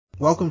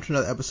Welcome to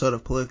another episode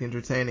of Politically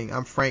Entertaining.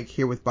 I'm Frank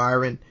here with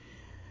Byron.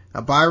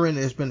 Byron,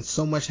 there's been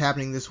so much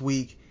happening this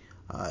week,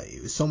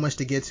 so much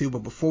to get to, but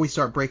before we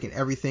start breaking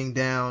everything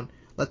down,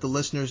 let the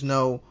listeners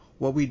know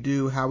what we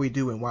do, how we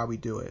do, and why we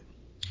do it.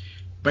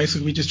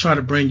 Basically, we just try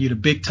to bring you the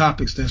big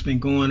topics that's been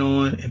going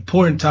on,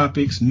 important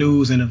topics,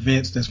 news, and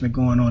events that's been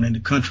going on in the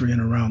country and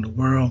around the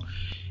world.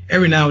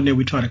 Every now and then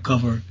we try to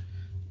cover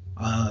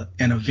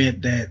an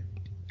event that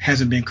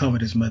hasn't been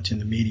covered as much in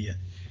the media.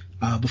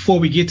 Before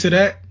we get to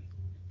that,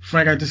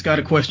 Frank, I just got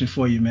a question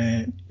for you,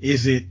 man.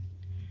 Is it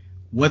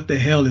what the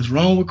hell is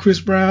wrong with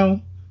Chris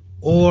Brown,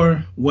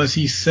 or was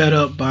he set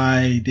up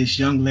by this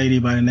young lady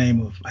by the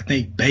name of, I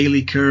think,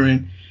 Bailey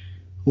Curran,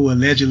 who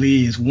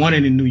allegedly is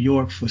wanted in New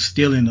York for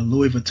stealing a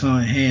Louis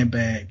Vuitton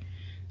handbag?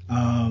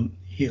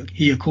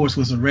 He of course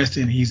was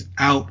arrested and he's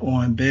out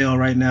on bail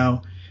right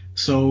now.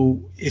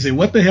 So is it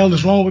what the hell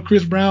is wrong with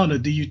Chris Brown, or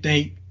do you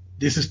think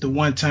this is the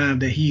one time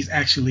that he's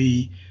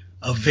actually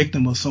a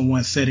victim of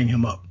someone setting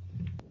him up?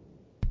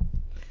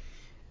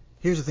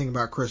 Here's the thing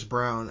about Chris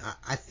Brown.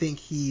 I think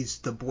he's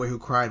the boy who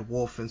cried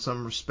wolf in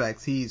some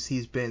respects.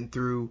 He's been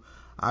through,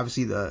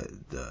 obviously,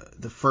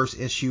 the first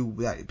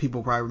issue that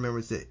people probably remember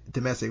is the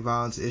domestic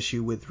violence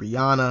issue with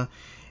Rihanna,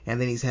 and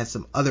then he's had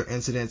some other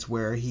incidents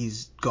where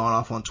he's gone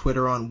off on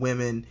Twitter on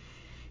women.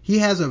 He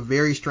has a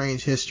very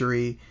strange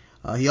history.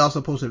 He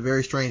also posted a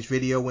very strange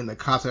video when the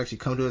cops actually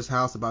come to his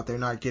house about they're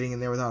not getting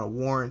in there without a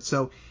warrant.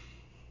 So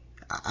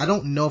I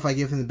don't know if I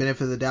give him the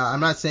benefit of the doubt.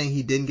 I'm not saying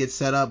he didn't get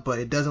set up, but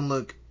it doesn't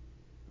look...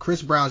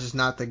 Chris Brown's just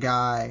not the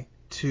guy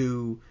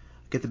to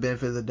get the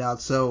benefit of the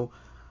doubt. So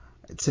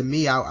to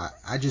me, I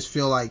just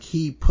feel like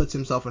he puts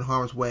himself in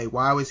harm's way.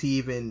 Why was he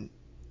even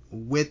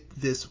with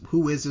this?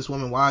 Who is this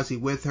woman? Why is he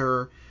with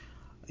her?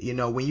 You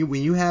know, when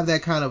you have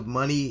that kind of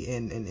money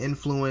and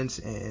influence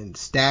and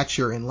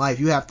stature in life,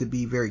 you have to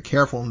be very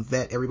careful and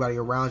vet everybody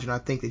around you. And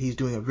I think that he's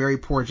doing a very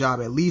poor job.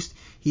 At least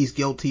he's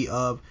guilty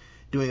of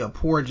doing a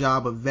poor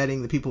job of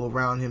vetting the people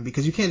around him,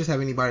 because you can't just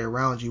have anybody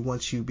around you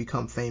once you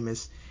become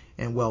famous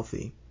and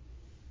wealthy.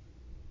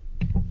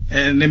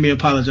 And let me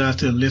apologize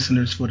to the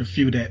listeners for the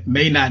few that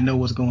may not know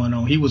what's going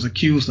on. He was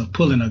accused of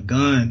pulling a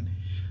gun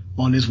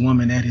on this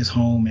woman at his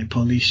home, and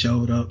police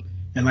showed up.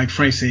 And like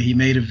Frank said, he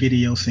made a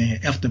video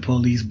saying, F the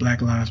police,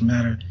 Black Lives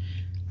Matter.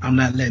 I'm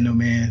not letting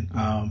them in.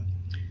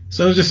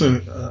 So it's just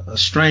a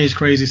strange,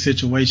 crazy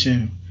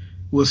situation.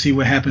 We'll see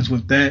what happens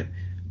with that.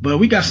 But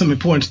we got some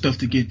important stuff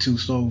to get to.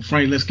 So,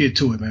 Frank, let's get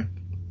to it, man.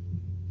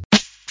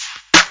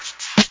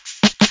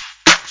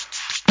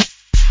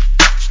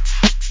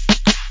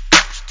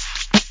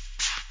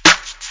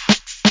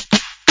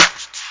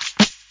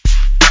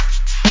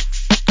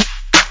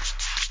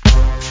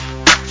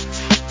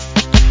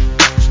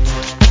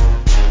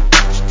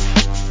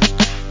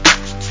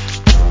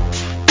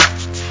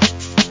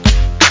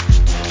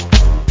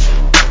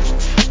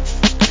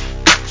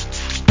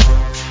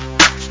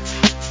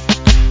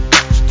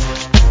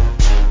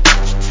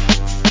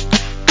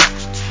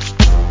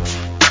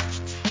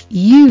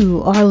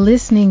 You are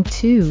listening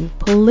to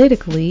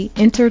Politically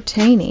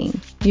Entertaining,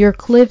 your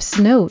Cliff's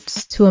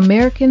Notes to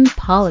American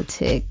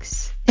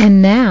politics.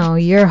 And now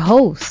your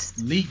host,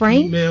 Leaked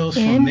Frank emails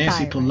and from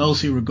Nancy Byron.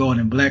 Pelosi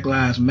regarding Black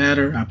Lives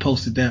Matter. I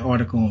posted that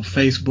article on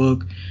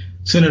Facebook.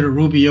 Senator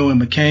Rubio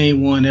and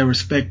McCain won their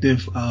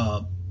respective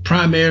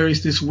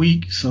primaries this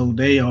week, so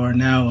they are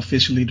now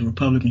officially the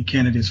Republican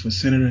candidates for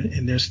senator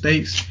in their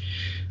states.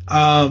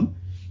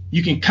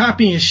 You can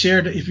copy and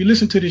share. If you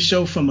listen to this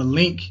show from a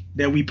link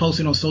that we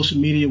posted on social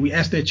media, we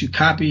ask that you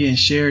copy and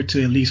share it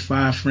to at least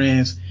 5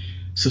 friends.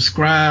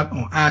 Subscribe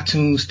on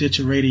iTunes,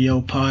 Stitcher Radio,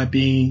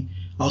 Podbean,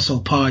 also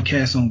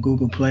podcasts on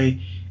Google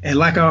Play, and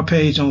like our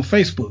page on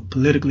Facebook,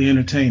 Politically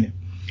Entertaining.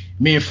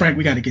 Me and Frank,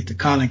 we got to get to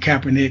Colin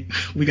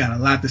Kaepernick. We got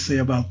a lot to say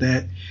about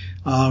that.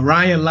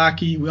 Ryan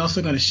Lochte, we're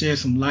also going to shed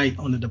some light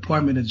on the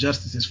Department of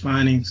Justice's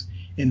findings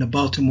in the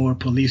Baltimore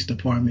Police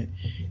Department.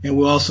 And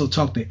we'll also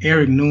talk to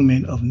Eric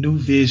Newman of New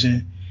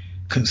Vision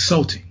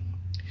Consulting.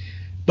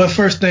 But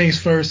first things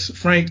first,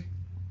 Frank,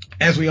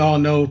 as we all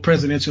know,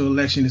 presidential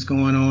election is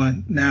going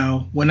on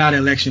now. Well, not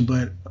election,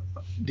 but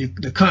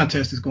the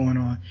contest is going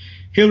on.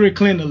 Hillary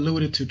Clinton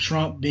alluded to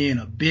Trump being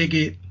a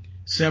bigot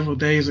several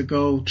days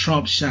ago.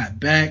 Trump shot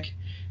back.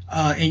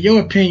 In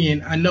your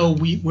opinion, I know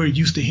we're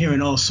used to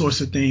hearing all sorts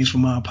of things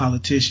from our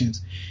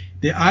politicians.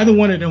 Did either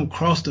one of them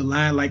cross the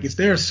line? Like, is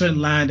there a certain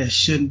line that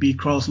shouldn't be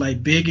crossed?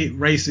 Like bigot,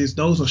 racist,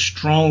 those are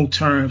strong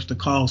terms to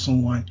call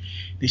someone.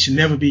 They should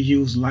never be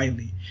used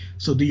lightly.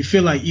 So do you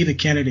feel like either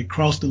candidate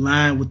crossed the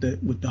line with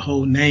the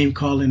whole name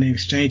calling and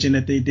exchanging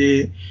that they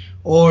did?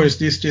 Or is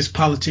this just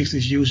politics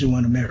as usual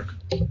in America?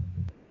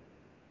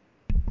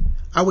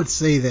 I would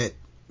say that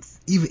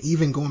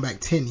even going back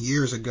 10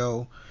 years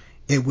ago,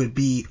 it would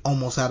be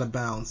almost out of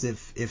bounds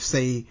if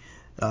say,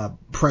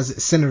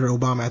 Senator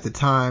Obama at the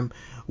time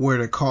were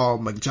to call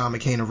John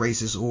McCain a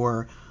racist,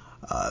 or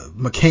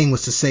McCain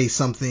was to say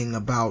something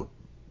about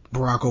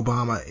Barack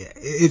Obama.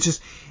 It's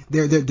just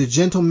the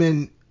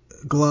gentleman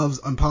gloves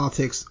on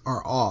politics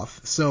are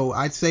off. So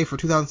I'd say for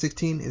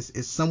 2016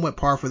 is somewhat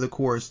par for the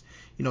course.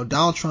 You know,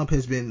 Donald Trump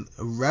has been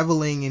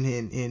reveling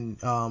in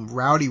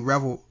rowdy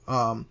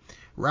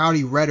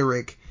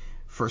rhetoric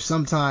for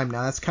some time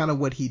now. That's kind of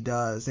what he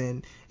does.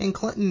 And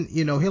Clinton,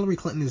 you know, Hillary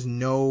Clinton is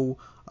no,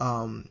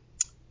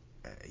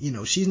 you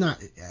know, she's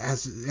not,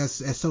 as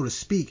so to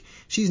speak,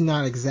 she's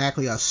not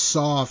exactly a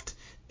soft,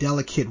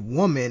 delicate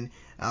woman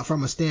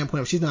from a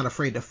standpoint of she's not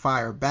afraid to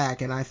fire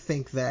back. And I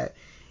think that,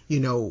 you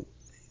know,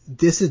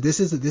 this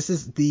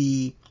is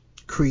the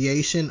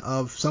creation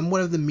of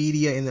somewhat of the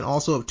media and then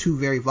also of two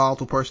very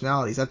volatile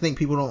personalities. I think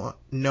people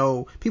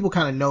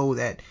kind of know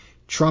that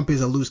Trump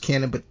is a loose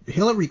cannon, but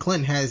Hillary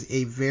Clinton has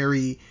a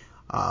very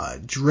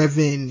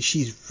driven,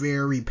 she's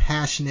very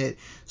passionate.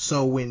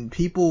 So when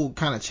people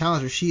kind of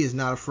challenge her, she is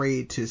not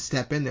afraid to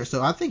step in there.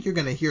 So I think you're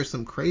going to hear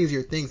some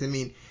crazier things. I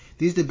mean,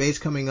 these debates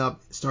coming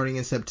up starting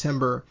in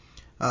September.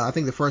 I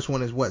think the first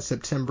one is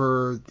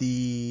September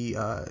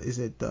is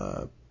it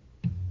the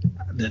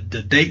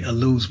date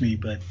eludes me,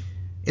 but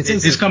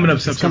it's coming up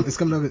September. It's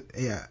coming up,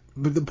 yeah.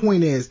 But the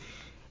point is,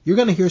 you're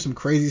going to hear some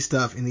crazy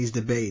stuff in these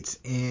debates,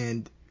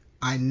 and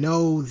I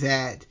know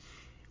that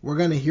we're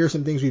going to hear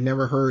some things we've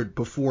never heard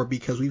before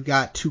because we've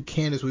got two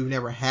candidates we've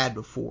never had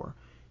before.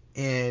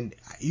 And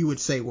you would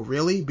say, well,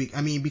 really?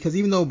 I mean, because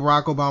even though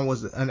Barack Obama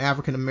was an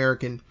African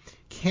American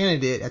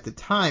candidate at the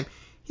time,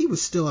 he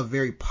was still a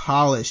very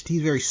polished,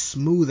 he's very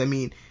smooth. I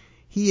mean,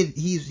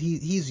 he's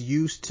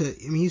used to,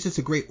 I mean, he's just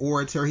a great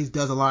orator. He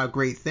does a lot of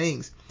great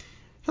things.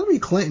 Hillary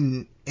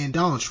Clinton and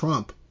Donald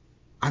Trump,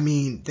 I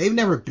mean, they've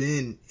never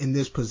been in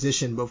this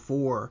position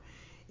before.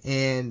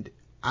 And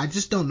I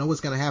just don't know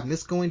what's going to happen.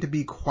 It's going to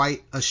be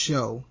quite a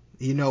show.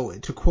 You know,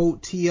 to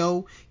quote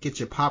T.O., get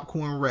your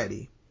popcorn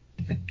ready.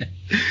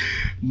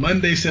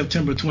 Monday,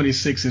 September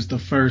 26th is the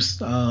first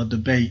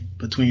debate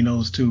between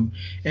those two.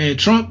 And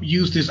Trump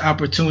used this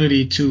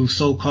opportunity to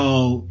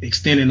so-called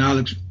extend an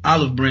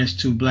olive branch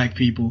to black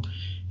people.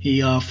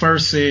 He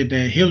first said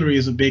that Hillary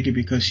is a bigot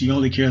because she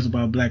only cares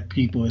about black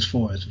people as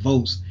far as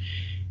votes.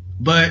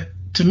 But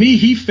to me,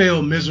 he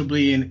failed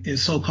miserably in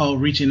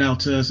so-called reaching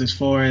out to us as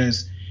far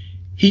as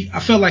I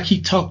felt like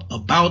he talked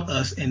about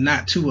us and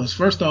not to us.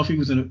 First off, he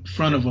was in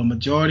front of a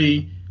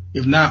majority,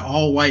 if not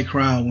all white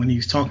crowd when he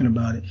was talking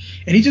about it.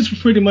 And he just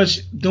was pretty much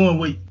doing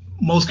what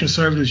most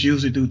conservatives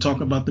usually do, talk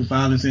about the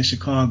violence in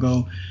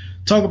Chicago,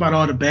 talk about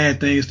all the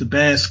bad things, the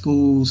bad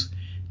schools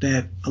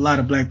that a lot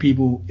of black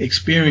people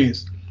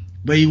experience.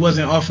 But he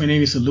wasn't offering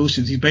any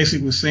solutions. He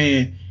basically was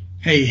saying,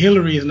 hey,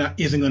 Hillary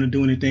isn't going to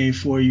do anything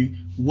for you.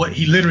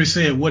 He literally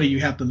said, what do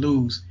you have to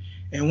lose?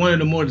 And one of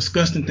the more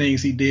disgusting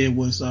things he did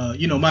was,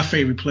 my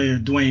favorite player,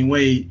 Dwayne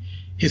Wade,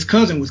 his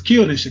cousin was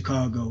killed in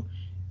Chicago.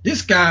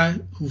 This guy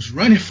who's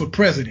running for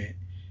president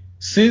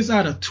sends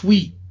out a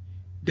tweet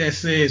that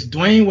says,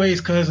 Dwayne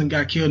Wade's cousin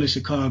got killed in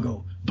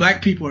Chicago.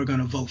 Black people are going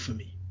to vote for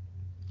me.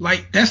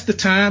 Like, that's the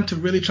time to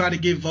really try to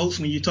get votes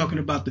when you're talking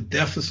about the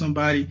death of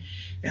somebody.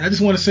 And I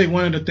just want to say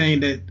one of the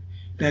things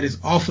that is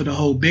off of the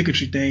whole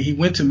bigotry thing. He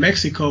went to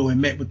Mexico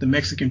and met with the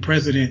Mexican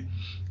president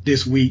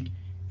this week.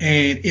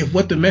 And if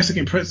what the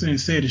Mexican president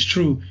said is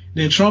true,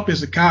 then Trump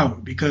is a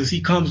coward because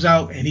he comes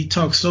out and he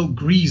talks so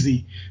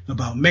greasy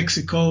about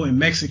Mexico and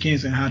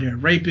Mexicans and how they're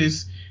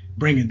rapists,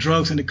 bringing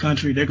drugs in the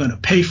country. They're going to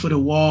pay for the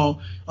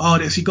wall, all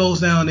this. He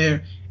goes down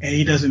there and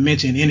he doesn't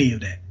mention any of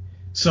that.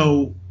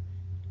 So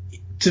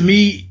to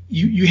me,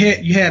 you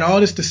had all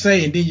this to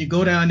say, and then you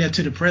go down there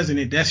to the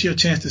president. That's your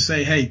chance to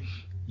say, hey,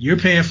 you're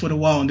paying for the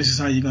wall and this is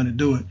how you're going to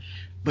do it.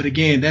 But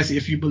again, that's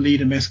if you believe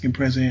the Mexican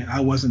president. I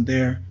wasn't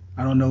there.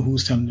 I don't know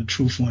who's telling the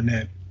truth on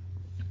that.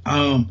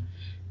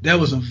 That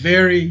was a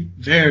very,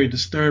 very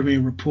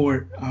disturbing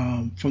report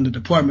from the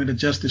Department of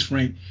Justice,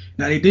 Frank.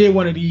 Now, they did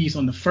one of these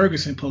on the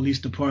Ferguson Police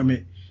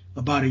Department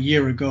about a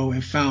year ago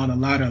and found a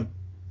lot of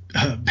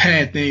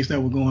bad things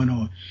that were going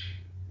on.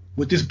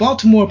 With this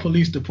Baltimore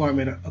Police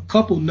Department, a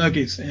couple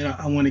nuggets, and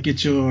I want to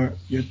get your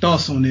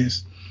thoughts on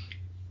this.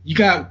 You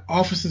got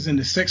officers in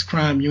the sex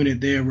crime unit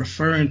there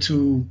referring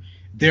to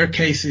their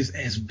cases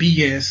as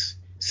BS,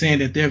 saying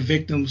that their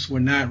victims were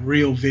not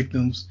real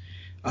victims.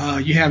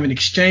 You have an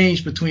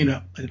exchange between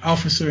an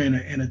officer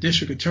and a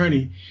district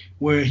attorney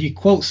where he,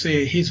 quote,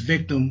 said his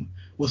victim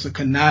was a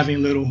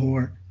conniving little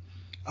whore.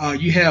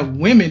 You have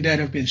women that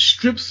have been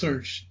strip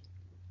searched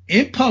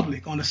in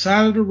public on the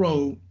side of the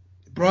road,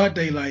 broad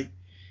daylight,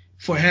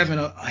 for having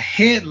a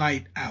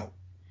headlight out.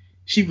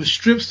 She was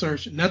strip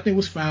searched. Nothing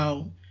was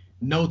found.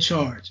 No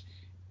charge.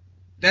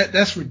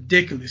 That's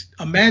ridiculous.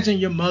 Imagine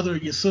your mother,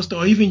 your sister,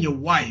 or even your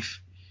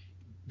wife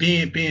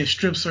being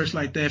strip searched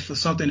like that for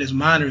something as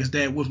minor as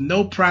that with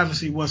no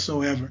privacy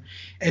whatsoever.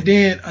 And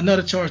then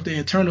another charge, the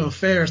Internal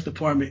Affairs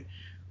Department,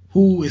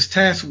 who is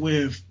tasked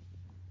with,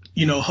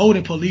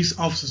 holding police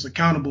officers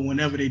accountable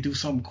whenever they do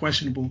something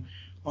questionable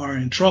or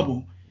in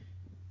trouble.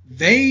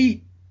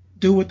 They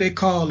do what they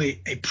call a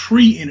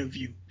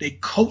pre-interview. They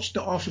coach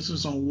the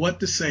officers on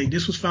what to say.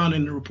 This was found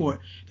in the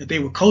report, that they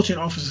were coaching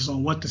officers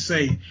on what to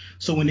say.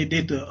 So when they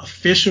did the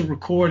official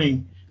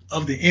recording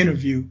of the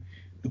interview,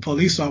 the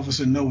police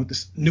officer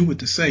knew what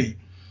to say.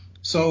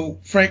 So,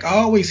 Frank, I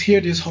always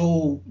hear this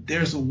whole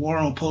there's a war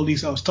on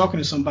police. I was talking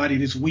to somebody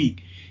this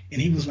week,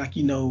 and he was like,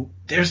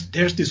 there's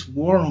this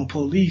war on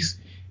police.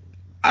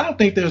 I don't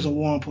think there's a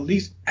war on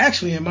police.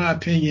 Actually, in my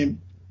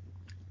opinion,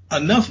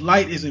 enough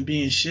light isn't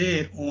being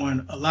shed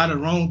on a lot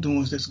of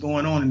wrongdoings that's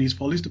going on in these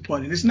police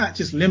departments. It's not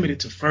just limited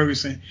to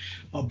Ferguson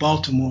or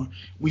Baltimore.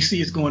 We see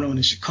it's going on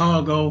in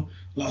Chicago,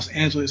 Los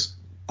Angeles,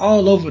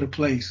 all over the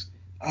place.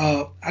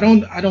 I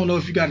don't know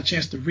if you got a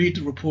chance to read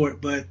the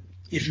report, but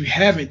if you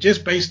haven't,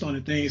 just based on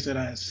the things that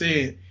I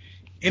said,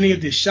 any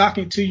of this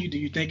shocking to you? Do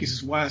you think it's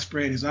as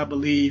widespread as I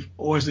believe,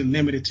 or is it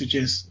limited to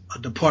just a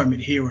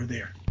department here or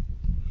there?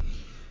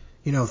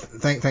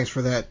 Thanks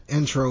for that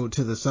intro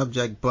to the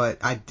subject, but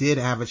I did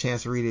have a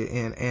chance to read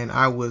it, and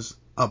I was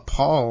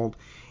appalled.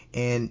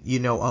 And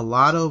a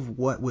lot of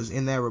what was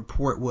in that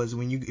report was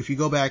if you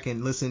go back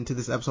and listen to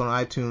this episode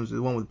on iTunes,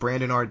 the one with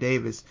Brandon R.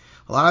 Davis,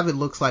 a lot of it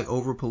looks like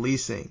over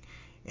policing.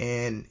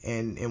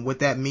 And what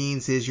that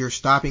means is you're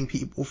stopping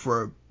people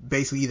for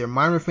basically either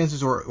minor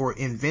offenses or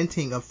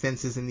inventing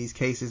offenses in these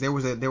cases. There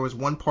was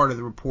one part of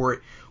the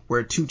report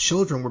where 2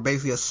 children were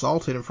basically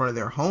assaulted in front of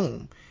their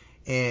home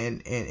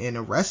and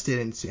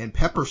arrested and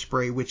pepper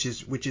spray, which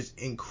is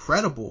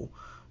incredible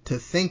to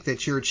think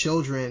that your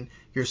children,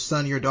 your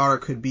son, your daughter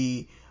could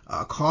be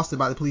accosted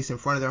by the police in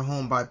front of their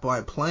home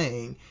by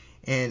playing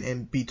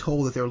and be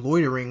told that they're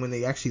loitering when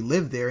they actually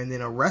live there, and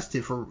then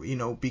arrested for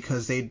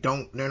because they're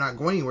not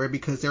going anywhere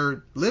because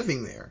they're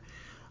living there.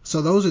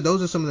 So those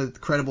are some of the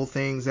credible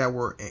things that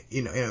were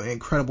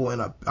incredible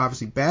in a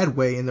obviously bad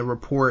way in the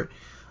report,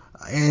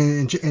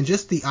 and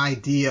just the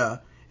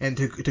idea. And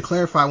to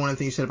clarify one of the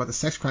things you said about the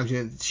sex crimes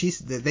unit,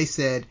 they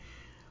said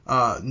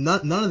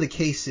none of the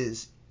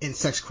cases in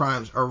sex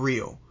crimes are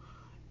real.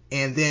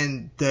 And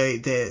then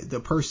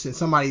the person,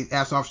 somebody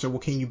asked the officer, well,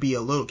 can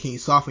you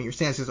soften your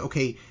stance? Says,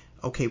 okay,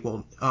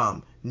 well,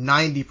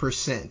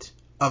 90%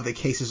 of the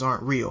cases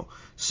aren't real.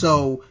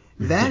 So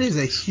that is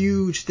a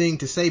huge thing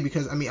to say,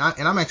 because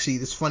I'm actually,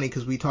 it's funny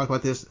because we talked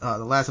about this the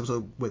last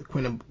episode with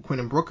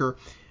Quentin Brooker,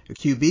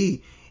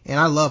 QB, and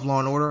I love Law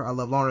and Order. I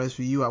love Law and Order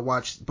SVU. I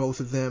watch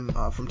both of them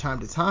from time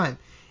to time.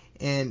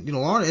 And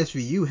Law and Order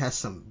SVU has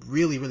some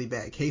really, really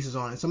bad cases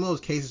on it. Some of those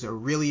cases are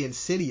really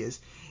insidious.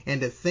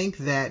 And to think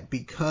that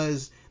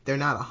because they're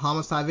not a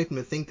homicide victim,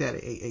 to think that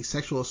a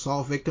sexual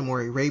assault victim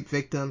or a rape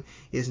victim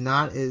is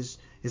not as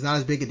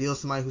big a deal as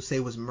somebody who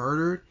say was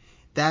murdered,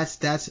 that's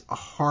a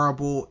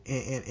horrible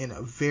and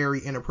a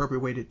very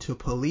inappropriate way to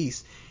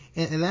police.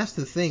 And that's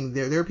the thing.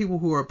 There are people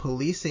who are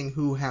policing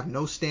who have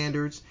no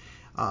standards.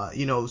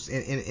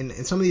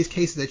 In some of these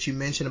cases that you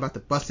mentioned about the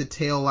busted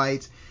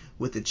taillights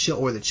with the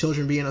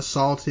children being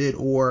assaulted,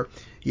 or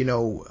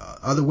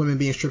other women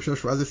being strip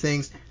searched for other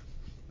things,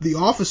 the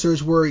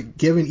officers were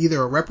given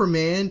either a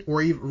reprimand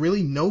or even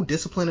really no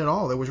discipline at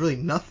all. There was really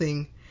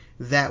nothing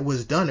that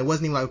was done. It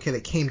wasn't even like, okay,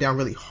 they came down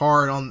really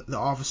hard on the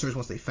officers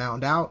once they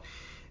found out.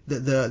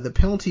 The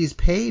penalties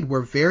paid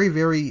were very,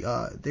 very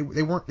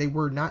they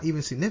were not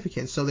even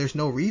significant. So there's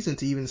no reason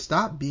to even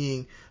stop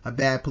being a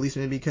bad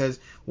policeman,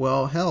 because,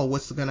 well, hell,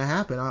 what's going to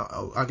happen?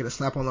 I'll get a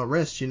slap on the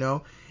wrist,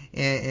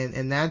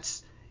 and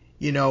that's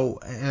an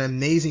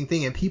amazing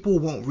thing. And people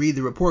won't read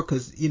the report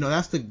because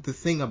that's the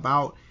thing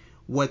about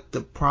what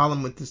the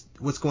problem with this,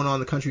 what's going on in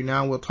the country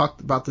now. We'll talk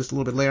about this a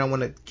little bit later. I don't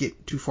want to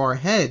get too far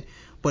ahead,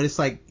 but it's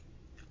like,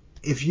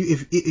 if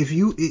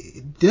you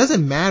it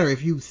doesn't matter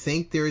if you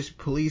think there is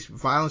police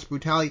violence,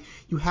 brutality,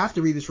 you have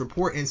to read this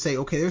report and say,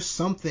 okay, there's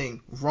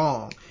something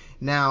wrong.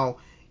 Now,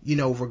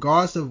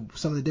 regardless of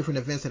some of the different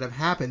events that have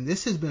happened,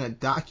 this has been a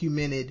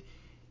documented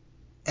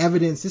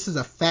evidence. This is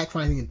a fact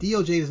finding, and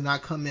DOJ does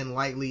not come in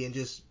lightly and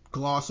just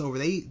gloss over.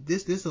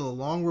 This is a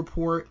long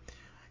report,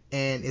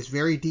 and it's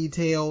very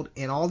detailed,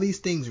 and all these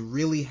things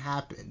really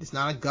happened. It's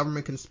not a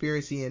government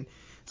conspiracy. And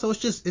so it's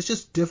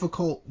just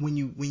difficult when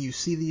you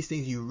see these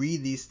things, you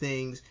read these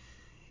things,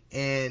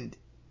 and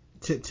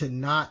to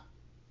not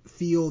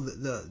feel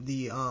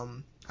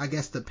the I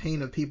guess the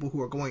pain of people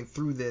who are going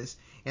through this,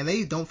 and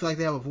they don't feel like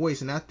they have a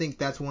voice. And I think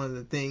that's one of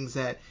the things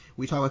that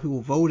we talk about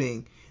people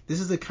voting. This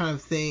is the kind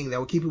of thing that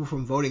will keep people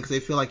from voting, because they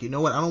feel like, I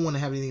don't want to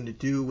have anything to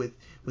do with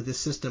this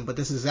system, but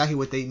this is exactly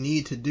what they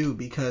need to do,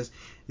 because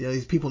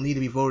these people need to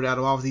be voted out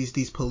of office.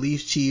 These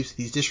police chiefs,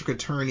 these district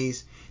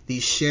attorneys,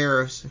 these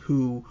sheriffs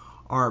who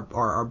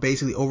are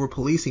basically over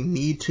policing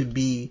need to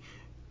be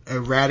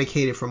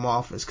eradicated from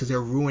office, because they're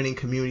ruining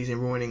communities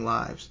and ruining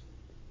lives.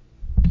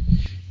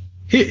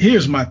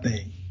 Here's my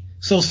thing.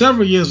 So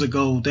several years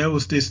ago, there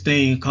was this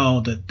thing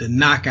called the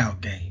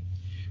knockout game,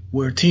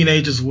 where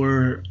teenagers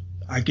were,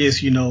 I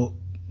guess,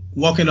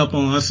 walking up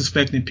on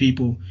unsuspecting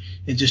people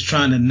and just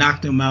trying to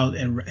knock them out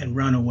and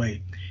run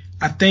away.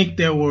 I think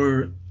there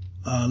were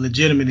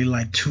legitimately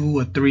like 2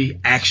 or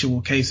 3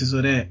 actual cases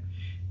of that.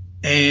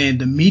 And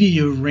the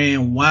media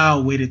ran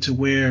wild with it to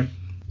where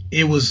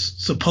it was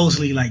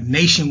supposedly like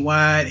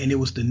nationwide, and it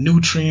was the new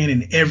trend,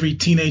 and every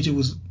teenager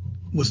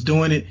was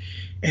doing it.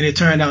 And it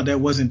turned out that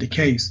wasn't the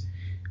case.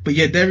 But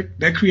yet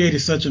that created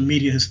such a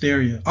media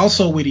hysteria.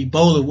 Also with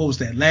Ebola, what was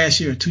that, last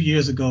year or 2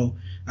 years ago,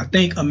 I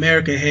think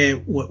America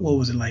had, what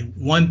was it, like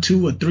 1,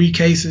 2, or 3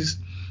 cases.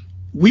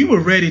 We were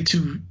ready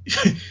to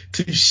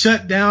to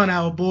shut down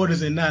our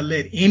borders and not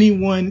let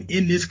anyone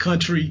in this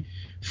country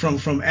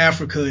from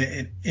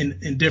Africa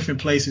and in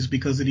different places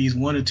because of these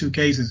 1 or 2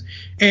 cases.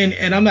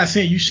 And I'm not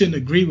saying you shouldn't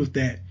agree with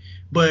that,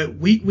 but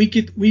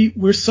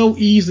we're so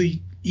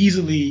easily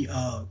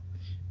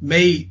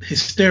made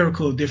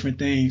hysterical of different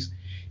things.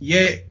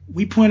 Yet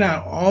we point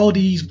out all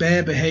these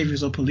bad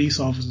behaviors of police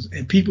officers,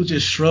 and people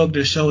just shrug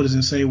their shoulders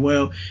and say,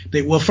 well,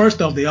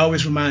 first off, they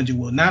always remind you,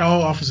 well, not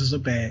all officers are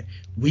bad.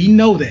 We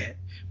know that.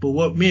 But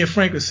what me and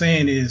Frank are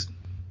saying is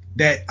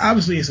that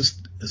obviously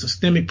it's a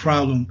systemic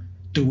problem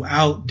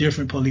throughout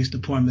different police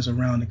departments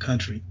around the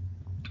country.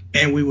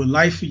 And we would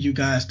like for you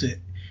guys to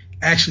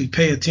actually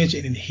pay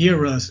attention and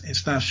hear us and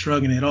stop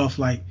shrugging it off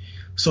like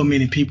so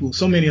many people,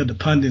 so many of the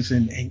pundits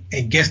and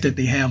guests that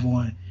they have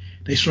on.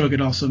 They shrug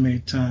it off so many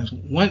times.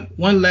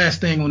 One last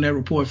thing on that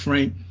report,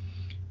 Frank.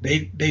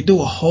 They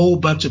do a whole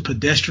bunch of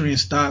pedestrian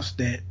stops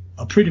that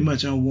are pretty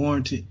much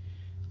unwarranted.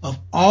 Of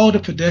all the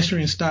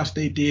pedestrian stops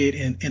they did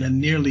in a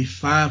nearly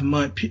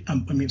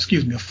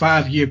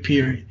 5-year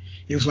period,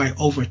 it was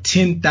like over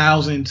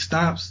 10,000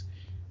 stops.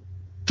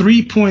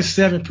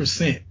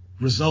 3.7%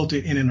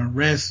 resulted in an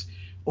arrest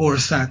or a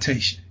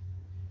citation.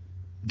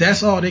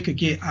 That's all they could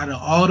get out of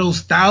all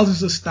those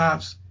thousands of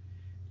stops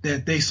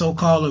that they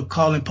so-called are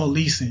calling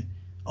policing.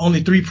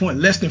 Only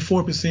less than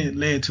 4%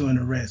 led to an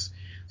arrest.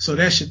 So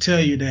that should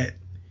tell you that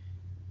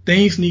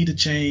things need to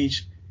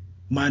change.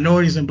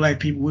 Minorities and black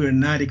people, we are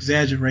not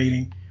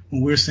exaggerating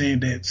when we're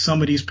saying that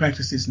some of these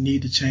practices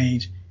need to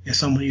change and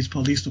some of these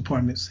police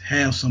departments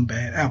have some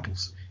bad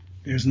apples.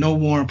 There's no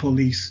war on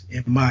police,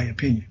 in my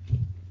opinion.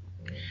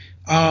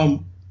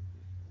 I'm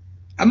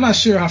not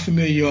sure how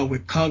familiar you are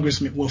with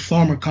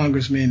former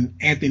Congressman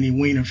Anthony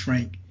Weiner,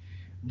 Frank.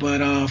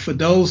 But for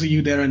those of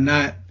you that are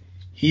not,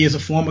 he is a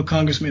former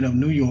congressman of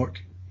New York.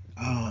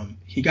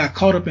 He got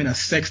caught up in a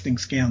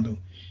sexting scandal.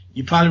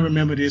 You probably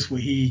remember this,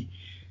 where he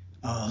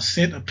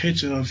sent a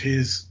picture of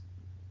his,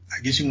 I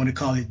guess you want to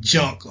call it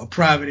junk or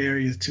private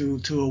areas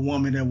to a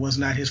woman that was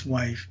not his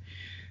wife.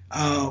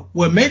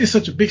 What made it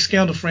such a big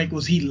scandal, Frank,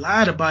 was he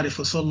lied about it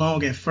for so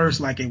long at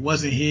first, like it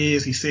wasn't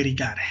his. He said he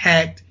got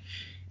hacked,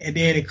 and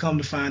then it come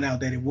to find out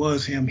that it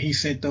was him. He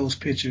sent those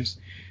pictures.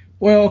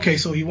 Well, okay,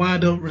 so he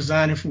wound up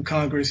resigning from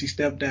Congress. He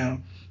stepped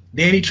down.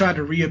 Then he tried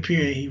to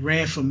reappear, and he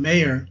ran for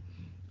mayor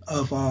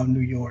of New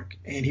York,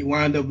 and he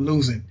wound up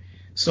losing.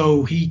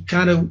 So he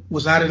kind of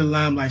was out of the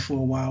limelight for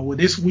a while. Well,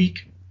 this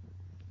week,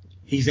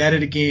 he's at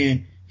it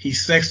again. He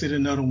sexted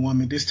another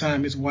woman, this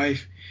time his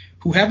wife,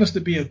 who happens to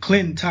be a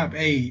Clinton top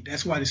aide.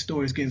 That's why the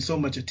story is getting so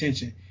much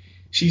attention.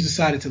 She's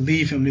decided to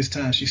leave him this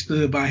time. She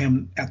stood by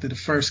him after the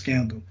first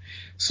scandal.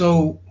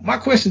 So my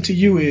question to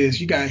you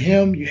is, you got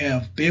him, you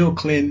have Bill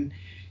Clinton,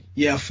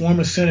 you have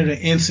former Senator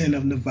Ensign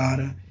of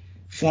Nevada,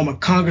 former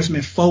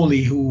Congressman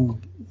Foley, who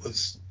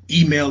was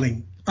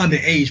emailing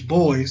underage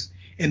boys,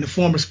 and the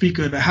former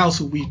Speaker of the House,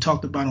 who we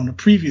talked about on the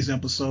previous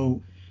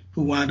episode,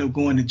 who wound up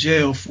going to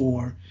jail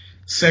for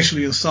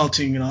sexually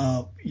assaulting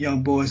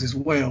young boys as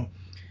well.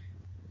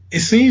 It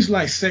seems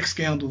like sex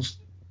scandals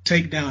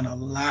take down a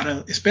lot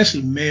of,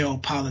 especially male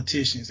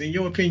politicians. In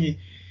your opinion,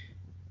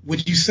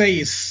 would you say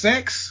it's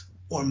sex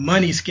or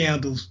money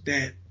scandals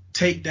that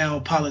take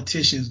down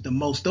politicians the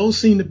most? Those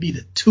seem to be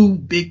the two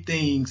big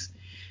things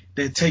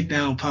that take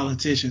down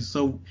politicians.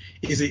 So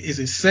is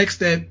it sex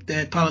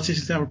that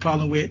politicians have a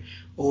problem with,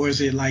 or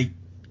is it like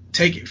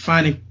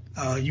finding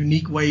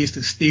unique ways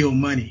to steal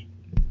money?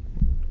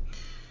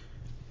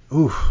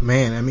 Ooh,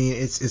 man. I mean,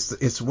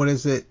 it's what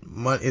is it?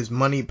 It's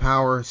money,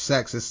 power,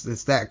 sex.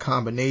 It's that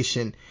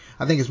combination.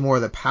 I think it's more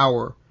of the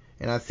power,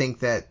 and I think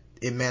that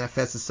it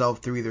manifests itself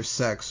through either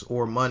sex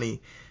or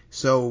money.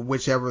 So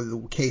whichever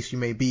the case you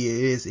may be,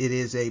 it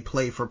is a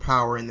play for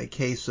power. In the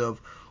case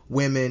of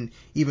women,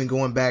 even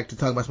going back to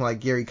talking about someone like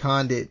Gary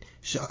Condit,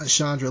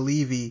 Chandra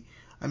Levy.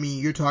 I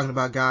mean, you're talking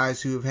about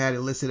guys who have had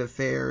illicit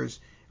affairs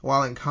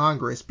while in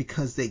Congress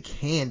because they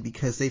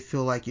they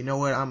feel like, you know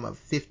what, I'm a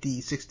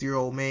 50,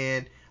 60-year-old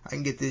man. I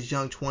can get this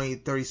young 20,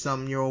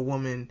 30-something-year-old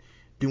woman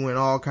doing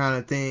all kind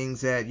of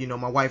things that,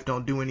 my wife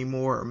don't do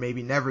anymore or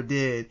maybe never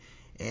did.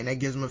 And that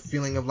gives them a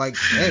feeling of like,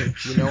 hey,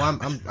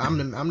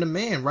 I'm the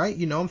man, right?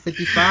 I'm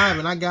 55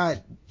 and I got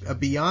a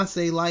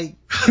Beyonce like,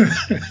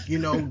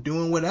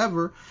 doing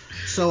whatever.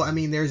 So, I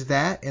mean, there's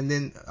that. And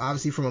then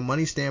obviously from a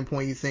money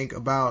standpoint, you think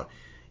about,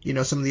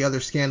 some of the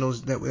other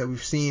scandals that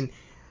we've seen.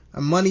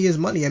 Money is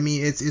money. I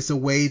mean, it's a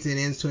way to an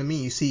end to a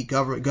means. You see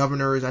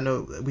governors. I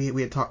know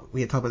we had talked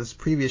about this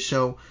previous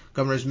show.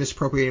 Governors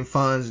misappropriating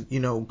funds,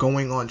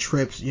 going on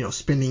trips,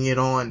 spending it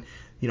on,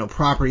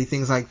 property,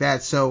 things like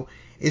that. So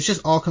it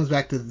just all comes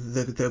back to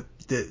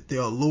the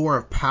allure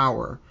of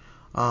power.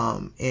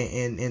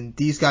 And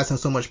these guys have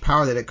so much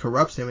power that it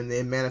corrupts them, and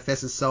it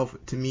manifests itself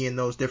to me in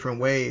those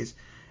different ways.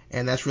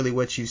 And that's really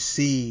what you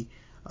see.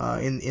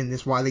 In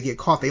this, why they get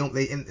caught. And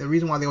the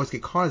reason why they always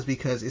get caught is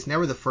because it's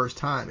never the first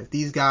time. If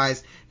these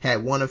guys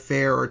had one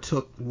affair or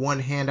took one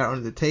handout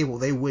under the table,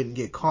 they wouldn't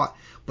get caught.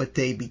 But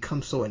they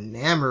become so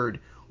enamored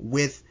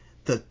with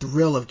the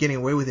thrill of getting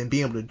away with it and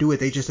being able to do it,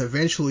 they just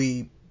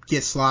eventually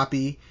get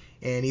sloppy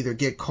and either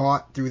get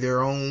caught through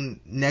their own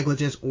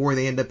negligence, or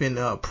they end up in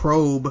a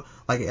probe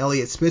like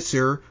Elliot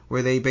Spitzer,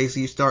 where they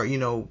basically start,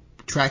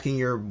 tracking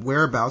your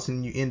whereabouts,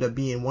 and you end up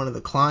being one of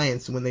the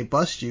clients when they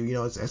bust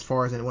you, as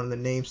far as one of the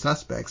named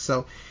suspects.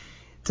 So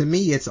to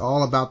me, it's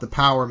all about the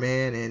power,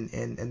 man,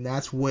 and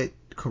that's what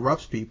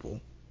corrupts people.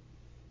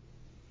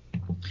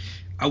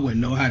 I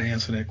wouldn't know how to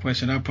answer that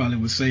question. I probably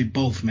would say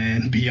both,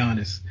 man, to be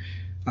honest.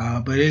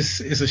 But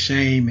it's a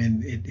shame,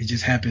 and it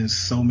just happens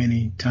so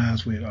many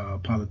times with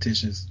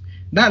politicians.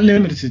 Not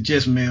limited to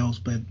just males,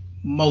 but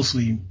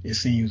mostly, it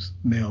seems,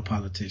 male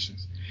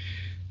politicians.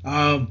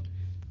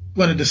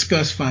 Going to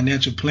discuss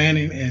financial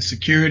planning and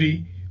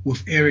security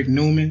with Eric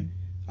Newman.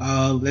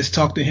 Let's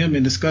talk to him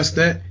and discuss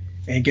that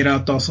and get our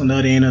thoughts on the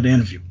other end of the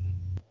interview.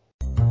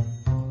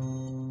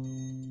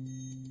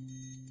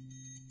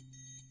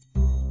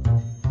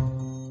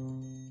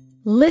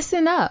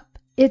 Listen up.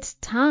 It's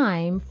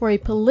time for a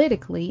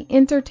politically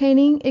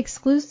entertaining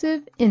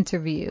exclusive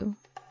interview.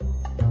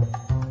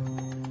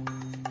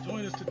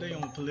 Join us today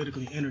on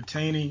Politically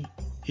Entertaining.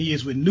 He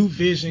is with New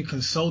Vision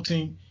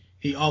Consulting.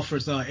 He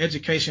offers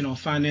education on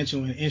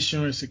financial and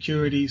insurance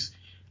securities.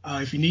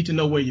 If you need to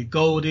know where your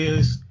gold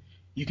is,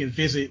 you can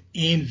visit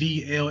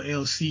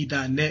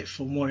nvllc.net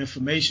for more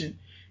information.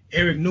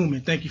 Eric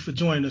Newman, thank you for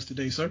joining us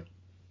today, sir.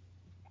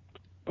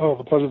 Oh,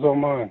 the pleasure's all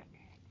mine.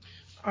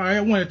 All right,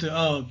 I wanted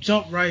to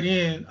jump right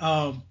in.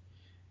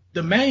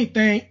 The main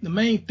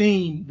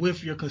theme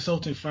with your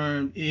consulting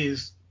firm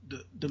is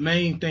the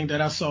main thing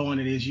that I saw on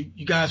it is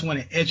you guys want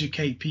to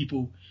educate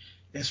people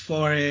as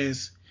far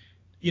as,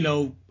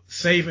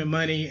 saving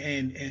money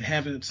and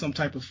having some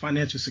type of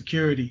financial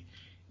security.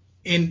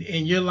 In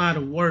your line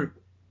of work,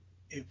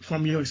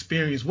 from your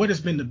experience, what has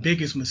been the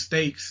biggest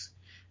mistakes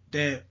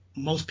that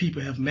most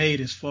people have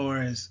made as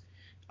far as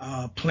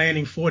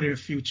planning for their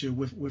future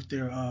with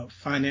their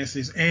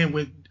finances and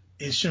with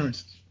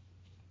insurance?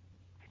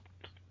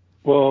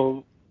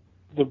 Well,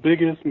 the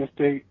biggest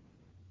mistake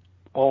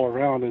all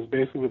around is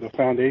basically the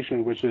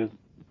foundation, which is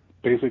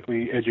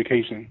basically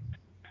education.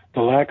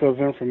 The lack of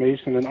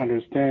information and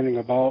understanding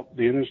about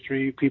the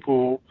industry,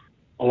 people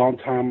a long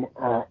time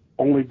are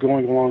only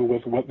going along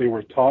with what they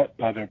were taught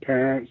by their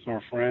parents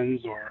or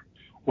friends or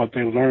what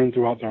they learned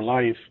throughout their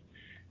life,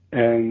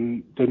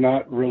 and they're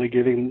not really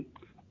getting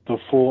the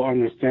full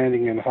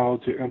understanding and how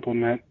to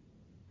implement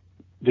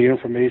the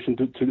information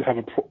to have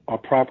a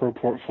proper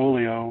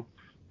portfolio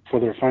for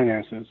their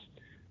finances.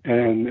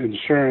 And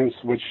insurance,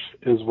 which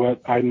is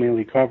what I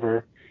mainly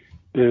cover,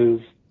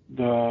 is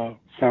the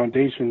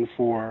foundation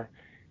for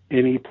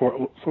any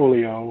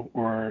portfolio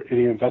or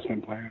any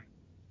investment plan.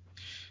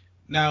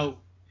 Now,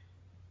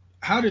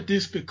 how did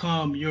this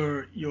become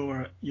your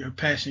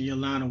passion, your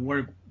line of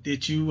work?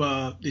 Did you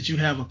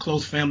have a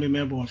close family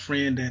member or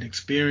friend that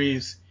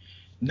experienced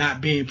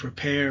not being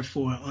prepared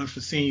for an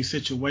unforeseen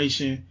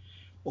situation,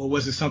 or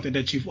was it something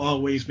that you've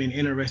always been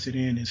interested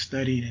in and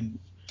studied and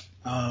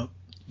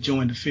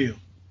joined the field?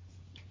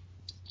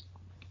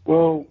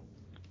 Well,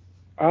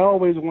 I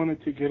always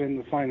wanted to get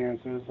into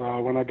finances.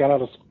 When I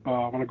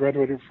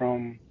graduated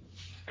from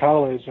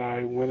college,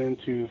 I went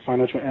into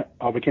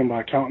I became an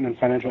accountant and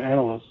financial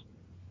analyst,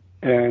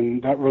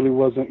 and that really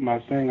wasn't my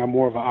thing. I'm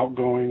more of an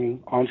outgoing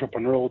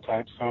entrepreneurial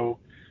type, so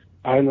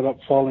I ended up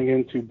falling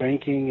into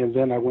banking, and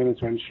then I went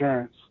into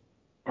insurance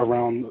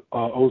around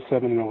 07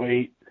 and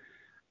 08.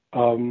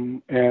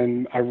 And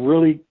when I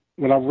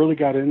really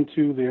got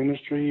into the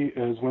industry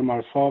is when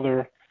my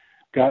father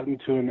got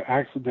into an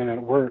accident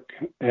at work,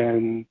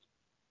 and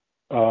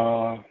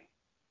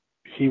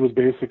he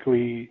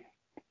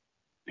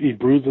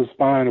bruised his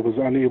spine and was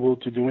unable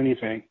to do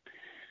anything.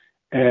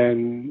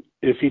 And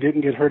if he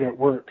didn't get hurt at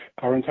work,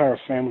 our entire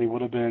family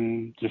would have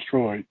been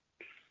destroyed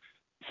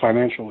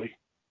financially,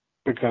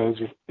 because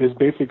it's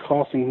basically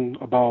costing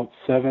about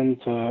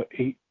 $700 to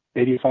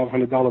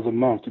 $8,500 a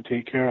month to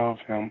take care of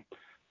him.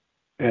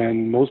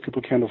 And most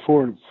people can't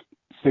afford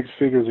six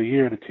figures a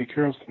year to take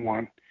care of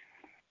someone.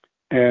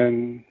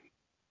 And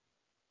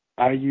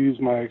I used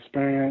my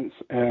experience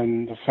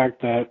and the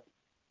fact that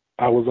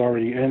I was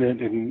already in it,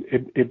 and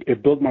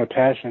it built my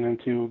passion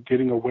into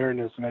getting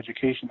awareness and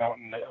education out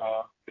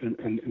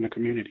in the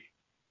community.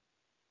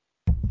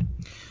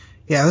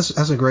 Yeah,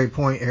 that's a great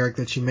point, Eric,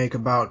 that you make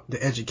about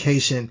the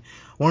education.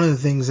 One of the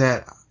things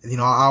that, I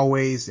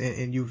always,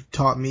 and you've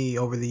taught me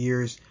over the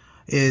years,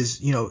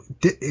 is,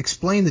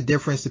 explain the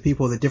difference to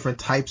people, the different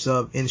types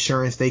of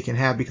insurance they can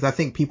have, because I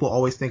think people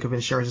always think of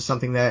insurance as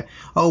something that,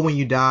 when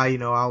you die,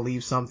 I'll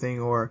leave something,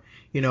 or,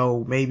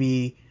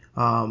 maybe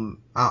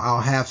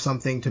I'll have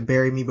something to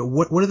bury me. But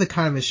what are the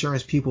kind of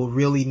insurance people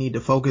really need to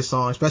focus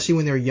on, especially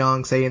when they're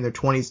young, say in their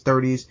 20s,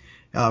 30s,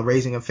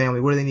 raising a family?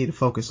 What do they need to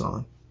focus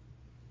on?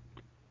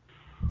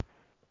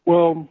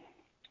 Well,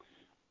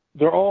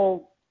 there are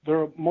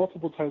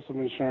multiple types of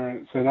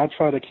insurance, and I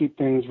try to keep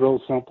things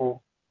real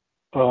simple.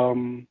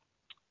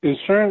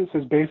 Insurance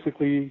is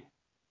basically,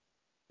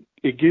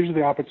 it gives you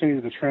the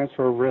opportunity to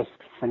transfer risk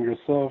from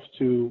yourself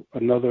to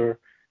another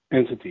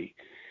entity.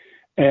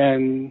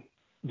 And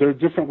there are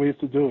different ways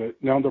to do it.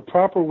 Now, the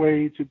proper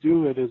way to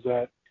do it is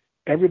that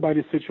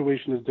everybody's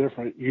situation is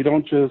different. You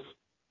don't just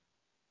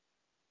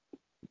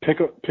pick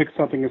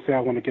something and say,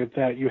 I want to get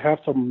that. You have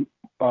to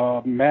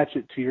match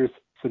it to your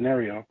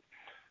scenario.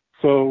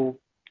 So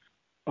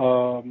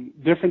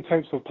different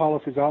types of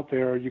policies out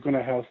there, you're going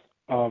to have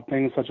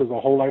things such as a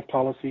whole life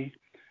policy.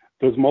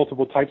 There's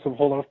multiple types of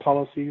whole life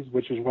policies,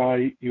 which is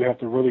why you have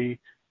to really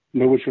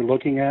know what you're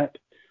looking at.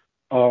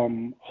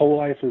 Whole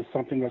life is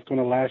something that's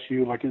going to last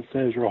you, like it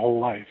says, your whole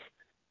life.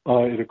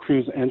 It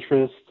accrues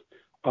interest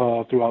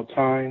throughout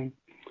time.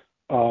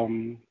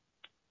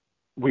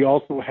 We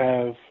also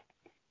have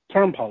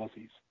term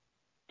policies.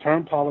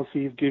 Term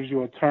policies gives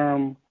you a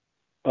term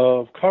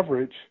of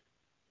coverage,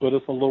 but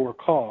it's a lower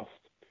cost.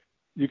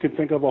 You can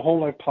think of a whole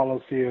life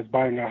policy as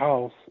buying a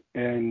house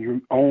and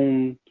you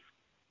own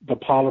the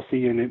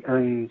policy and it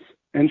earns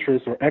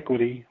interest or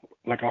equity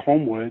like a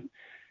home would.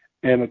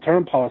 And a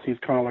term policy is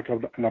kind of like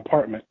an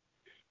apartment.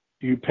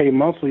 You pay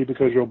monthly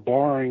because you're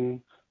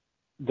borrowing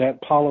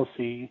that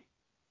policy,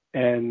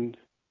 and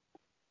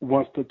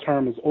once the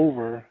term is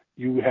over,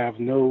 you have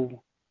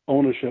no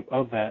ownership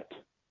of that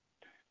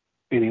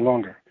any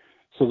longer.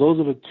 So those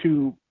are the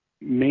two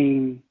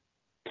main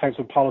types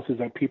of policies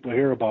that people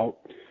hear about.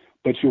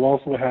 But you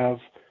also have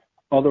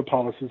other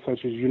policies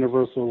such as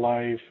universal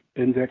life,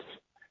 index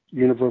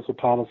universal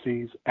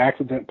policies,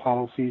 accident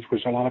policies,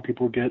 which a lot of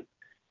people get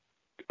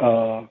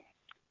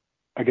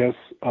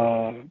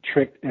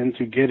tricked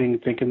into getting,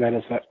 thinking that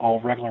it's an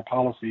all regular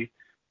policy,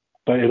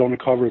 but it only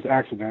covers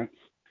accidents.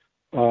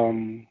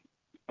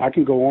 I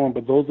can go on,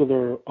 but those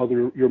are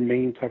your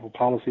main type of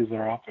policies that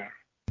are out there.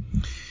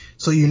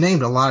 So you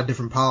named a lot of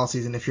different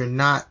policies, and if you're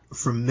not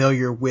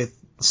familiar with,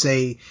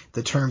 say,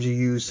 the terms you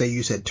use, say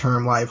you said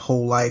term life,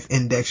 whole life,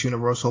 index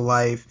universal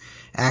life,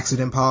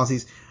 accident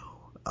policies,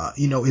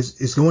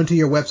 is going to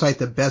your website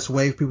the best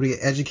way for people to get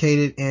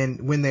educated?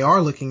 And when they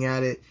are looking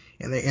at it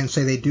and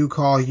say they do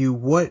call you,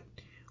 what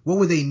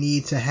would they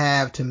need to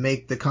have to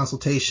make the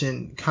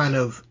consultation kind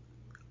of,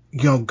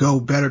 go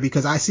better?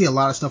 Because I see a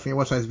lot of stuff on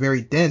your website is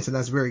very dense, and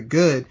that's very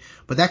good,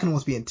 but that can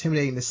almost be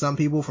intimidating to some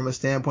people from a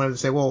standpoint of to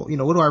say, well,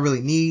 what do I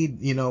really need?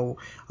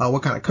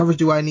 What kind of coverage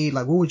do I need?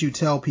 Like, what would you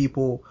tell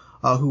people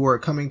who are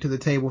coming to the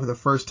table for the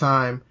first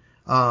time,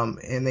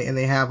 and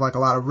they have like a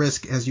lot of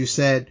risk, as you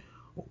said?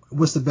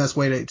 What's the best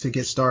way to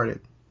get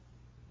started?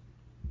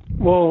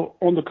 Well,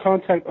 on the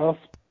Contact Us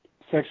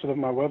section of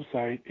my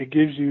website, it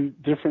gives you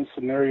different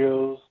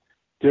scenarios,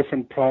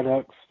 different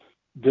products,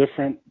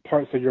 different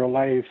parts of your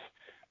life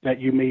that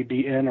you may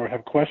be in or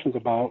have questions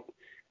about.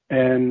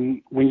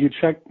 And when you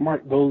check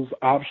mark those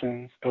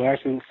options, it'll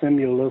actually send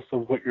me a list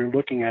of what you're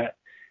looking at.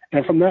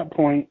 And from that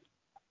point,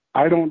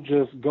 I don't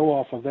just go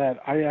off of that.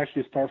 I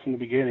actually start from the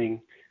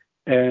beginning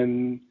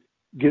and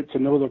get to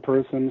know the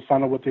person,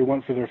 find out what they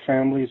want for their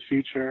family's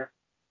future,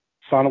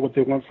 find out what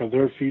they want for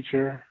their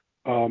future,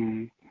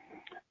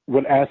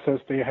 what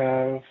assets they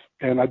have.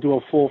 And I do a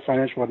full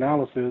financial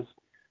analysis,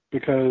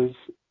 because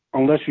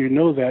unless you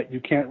know that, you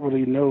can't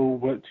really know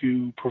what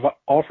to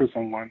offer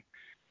someone.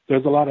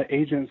 There's a lot of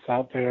agents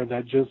out there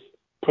that just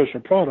push a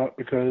product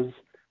because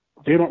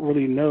they don't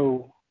really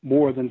know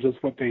more than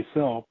just what they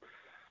sell.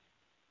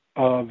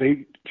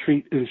 They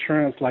treat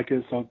insurance like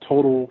it's a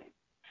total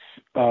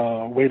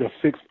way to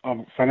fix a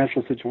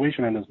financial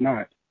situation, and it's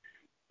not.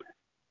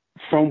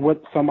 From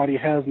what somebody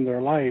has in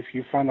their life,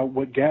 you find out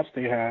what gaps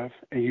they have,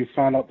 and you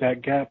find out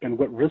that gap and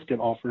what risk it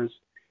offers,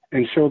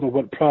 and show them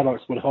what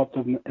products would help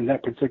them in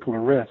that particular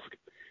risk.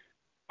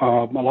 A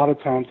lot of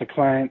times the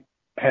client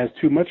has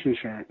too much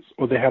insurance,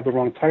 or they have the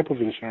wrong type of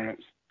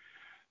insurance.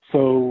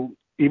 So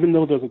even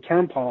though there's a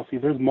term policy,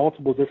 there's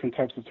multiple different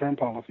types of term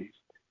policies.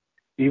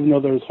 Even though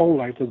there's whole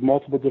life, there's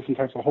multiple different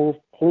types of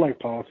whole life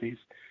policies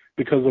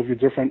because of your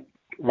different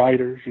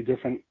riders, your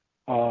different,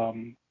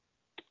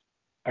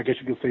 I guess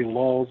you could say,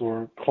 laws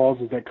or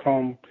clauses that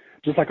come,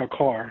 just like a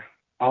car.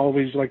 I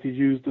always like to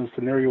use the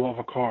scenario of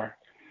a car.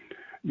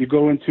 You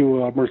go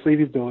into a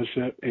Mercedes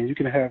dealership and you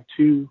can have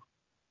two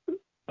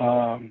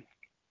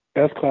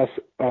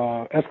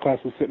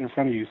S-classes sitting in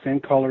front of you, same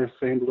color,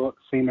 same look,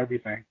 same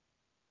everything.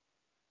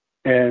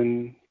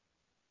 And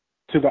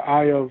to the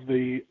eye of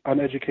the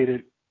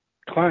uneducated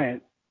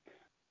client,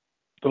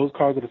 those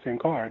cars are the same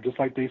car. Just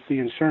like they see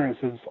insurance,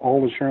 as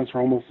all insurance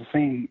are almost the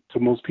same to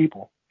most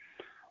people.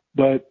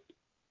 But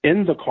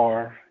in the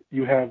car,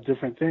 you have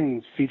different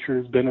things,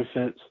 features,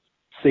 benefits,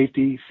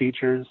 safety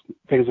features,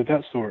 things of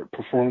that sort,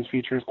 performance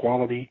features,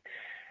 quality.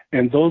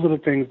 And those are the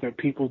things that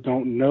people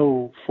don't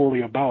know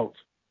fully about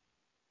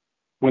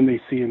when they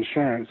see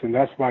insurance. And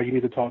that's why you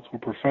need to talk to a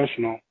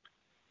professional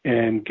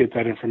and get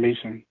that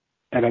information.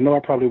 And I know I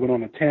probably went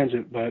on a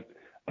tangent, but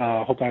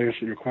I hope I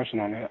answered your question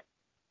on that.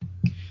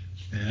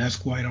 Yeah, that's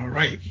quite all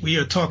right. We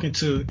are talking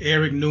to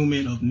Eric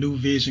Newman of New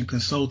Vision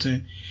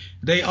Consulting.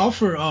 They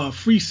offer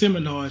free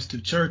seminars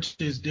to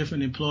churches,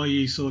 different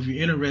employees. So if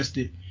you're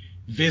interested,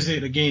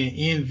 visit again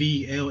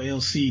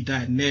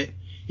nvllc.net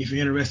if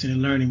you're interested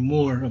in learning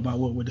more about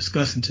what we're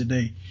discussing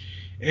today.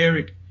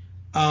 Eric,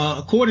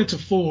 According to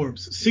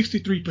Forbes,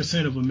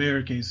 63% of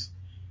Americans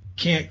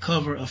can't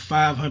cover a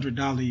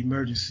 $500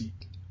 emergency.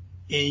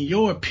 In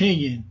your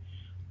opinion,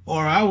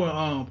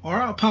 are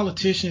our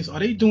politicians, are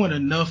they doing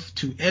enough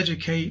to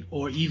educate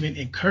or even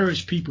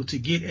encourage people to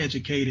get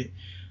educated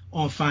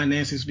on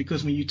finances?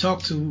 Because when you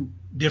talk to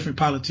different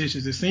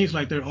politicians, it seems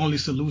like their only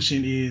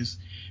solution is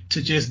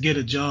to just get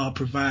a job,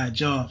 provide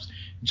jobs.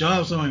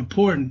 Jobs are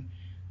important,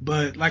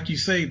 but like you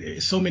say,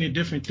 there's so many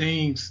different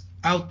things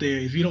out there.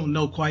 If you don't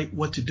know quite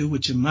what to do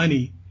with your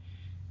money,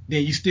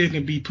 then you still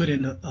can be put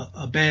in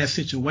a bad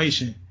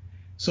situation.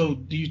 So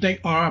do you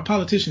think, are our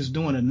politicians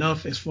doing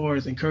enough as far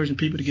as encouraging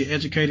people to get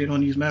educated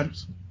on these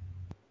matters?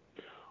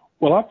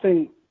 Well, I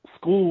think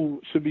school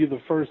should be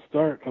the first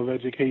start of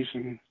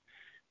education.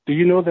 Do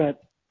you know that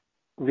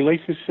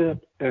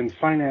relationship and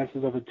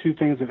finances are the two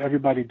things that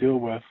everybody deal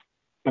with,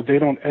 but they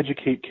don't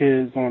educate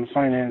kids on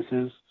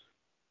finances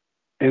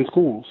in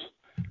schools?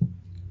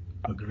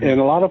 Agreed. And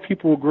a lot of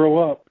people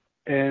grow up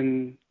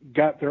and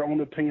got their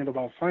own opinion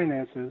about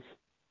finances,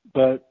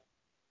 but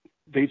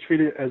they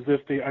treat it as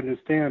if they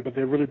understand, but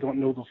they really don't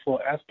know the full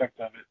aspect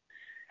of it.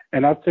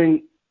 And I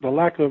think the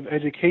lack of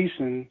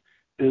education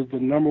is the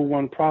number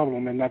one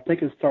problem, and I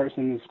think it starts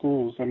in the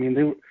schools. I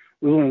mean,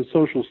 we learn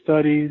social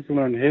studies, you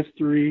learn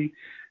history,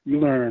 you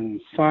learn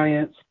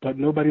science, but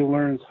nobody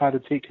learns how to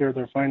take care of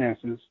their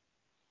finances,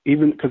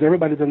 even because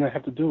everybody doesn't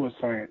have to deal with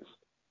science.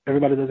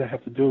 Everybody doesn't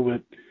have to deal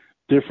with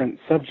different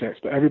subjects,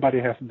 but everybody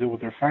has to deal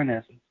with their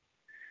finances.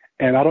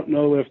 And I don't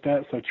know if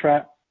that's a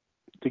trap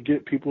to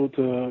get people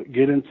to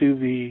get into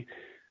the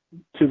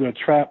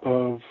trap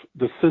of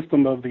the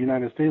system of the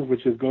United States,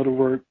 which is go to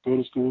work, go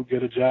to school,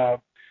 get a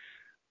job,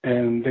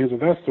 and things of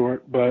that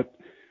sort. But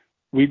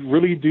we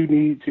really do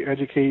need to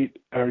educate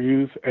our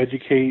youth,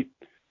 educate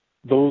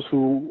those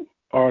who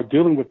are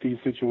dealing with these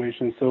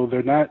situations so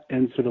they're not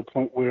into the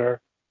point where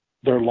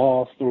they're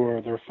lost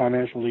or they're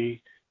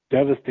financially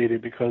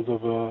devastated because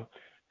of a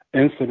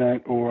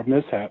incident or a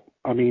mishap.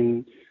 I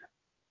mean,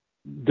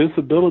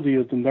 disability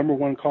is the number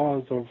one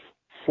cause of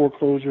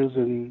foreclosures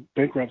and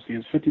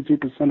bankruptcies.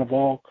 52% of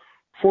all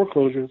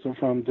foreclosures are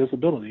from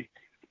disability.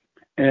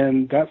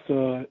 And that's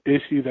an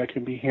issue that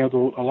can be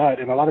handled a lot.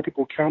 And a lot of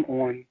people count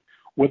on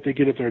what they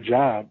get at their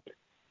job,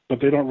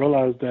 but they don't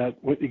realize that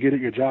what you get at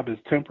your job is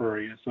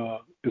temporary.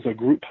 It's a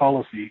group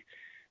policy.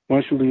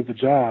 Once you leave the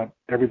job,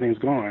 everything's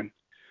gone.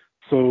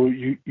 So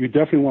you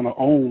definitely want to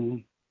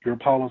own your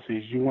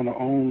policies. You want to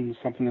own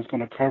something that's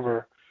going to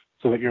cover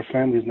so that your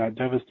family is not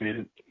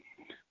devastated.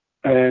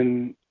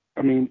 And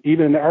I mean,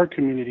 even in our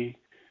community,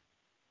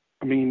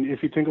 I mean,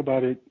 if you think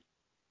about it,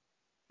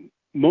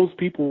 most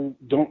people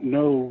don't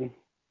know,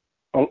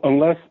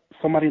 unless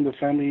somebody in the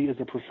family is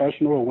a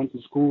professional or went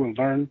to school and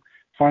learned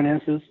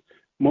finances,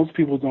 most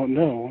people don't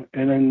know.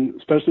 And then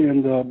especially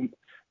in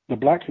the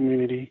Black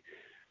community,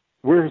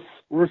 we're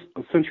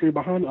a century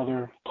behind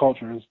other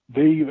cultures.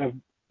 They have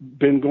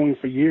been going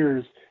for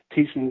years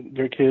teaching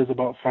their kids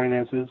about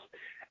finances.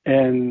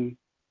 And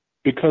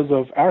because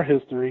of our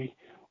history,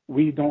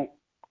 we don't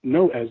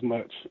know as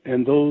much.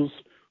 And those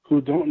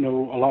who don't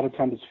know, a lot of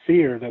times it's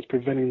fear that's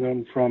preventing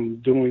them from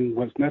doing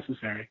what's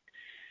necessary.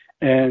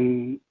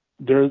 And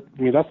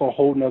that's a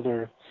whole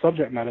nother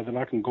subject matter that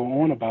I can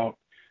go on about.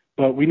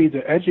 But we need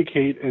to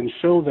educate and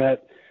show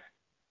that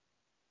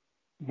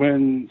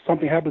when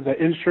something happens, that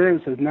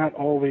insurance is not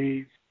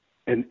always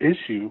an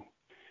issue.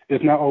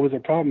 It's not always a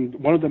problem.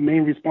 One of the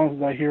main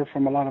responses I hear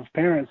from a lot of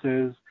parents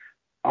is,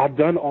 I've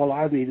done all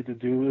I needed to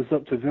do. It's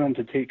up to them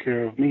to take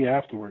care of me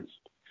afterwards.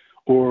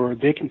 Or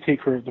they can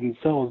take care of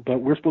themselves,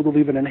 but we're supposed to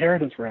leave an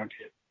inheritance for our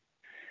kids.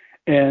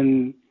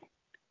 And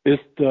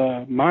it's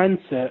the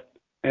mindset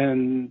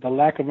and the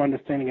lack of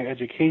understanding and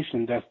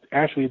education that's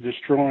actually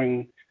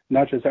destroying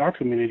not just our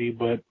community,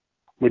 but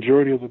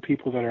majority of the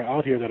people that are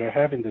out here that are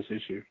having this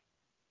issue.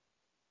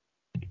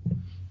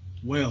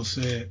 Well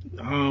said.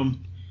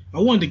 I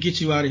wanted to get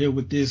you out of here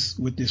with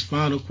this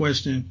final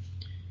question.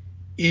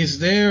 Is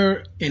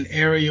there an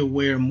area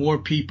where more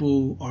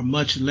people are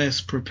much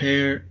less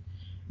prepared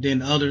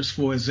than others?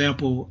 For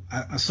example,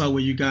 I saw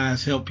where you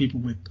guys help people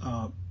with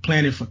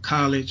planning for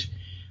college,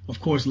 of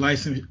course,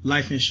 life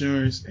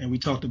insurance, and we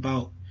talked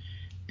about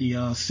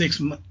the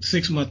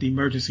six-month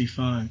emergency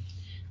fund.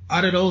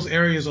 Out of those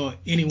areas, or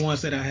any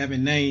ones that I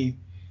haven't named,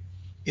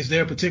 is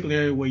there a particular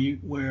area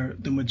where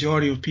the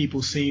majority of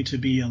people seem to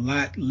be a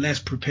lot less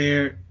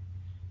prepared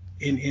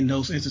in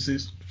those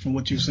instances from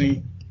what you've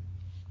seen?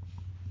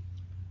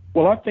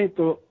 Well, I think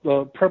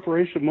the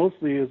preparation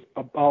mostly is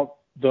about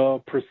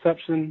the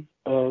perception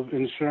of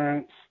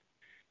insurance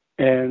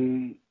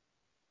and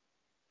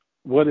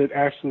what it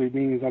actually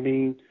means. I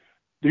mean,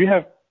 do you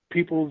have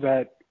people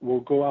that will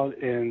go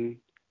out and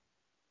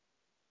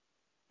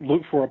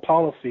look for a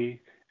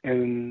policy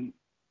and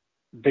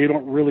they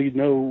don't really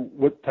know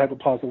what type of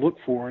policy to look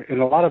for? And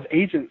a lot of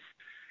agents,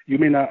 you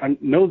may not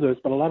know this,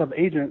 but a lot of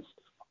agents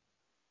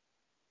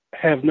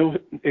have no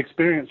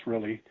experience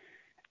really.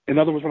 In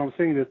other words, what I'm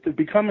saying is to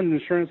become an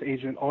insurance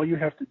agent, all you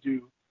have to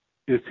do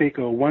is take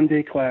a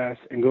one-day class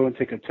and go and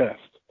take a test.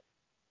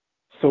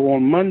 So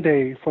on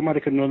Monday, somebody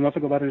could know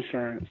nothing about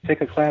insurance,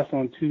 take a class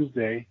on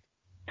Tuesday,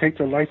 take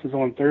their license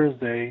on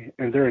Thursday,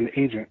 and they're an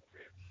agent.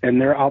 And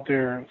they're out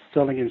there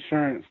selling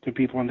insurance to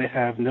people, and they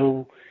have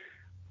no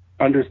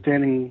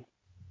understanding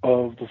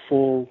of the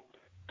full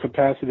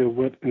capacity of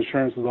what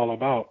insurance is all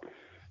about.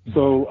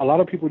 So a lot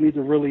of people need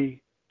to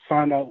really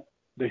find out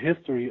the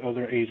history of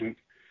their agent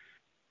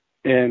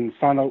and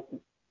find out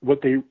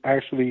what they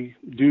actually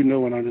do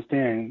know and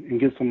understand,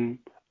 and get some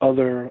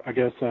other, I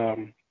guess,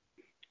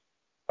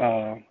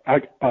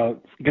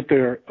 get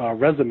their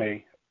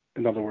resume,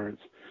 in other words.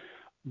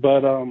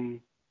 But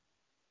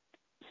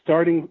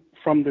starting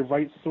from the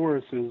right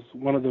source is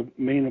one of the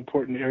main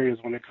important areas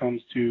when it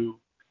comes to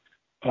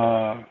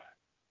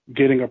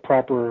getting a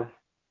proper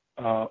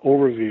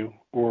overview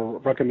or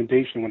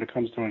recommendation when it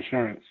comes to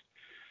insurance.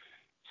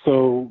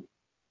 So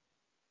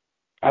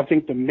I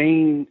think the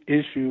main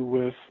issue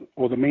with,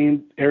 or the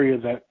main area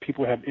that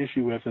people have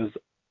issue with is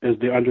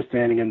the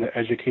understanding and the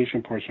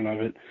education portion of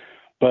it.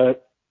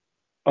 But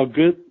a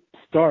good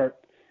start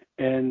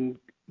in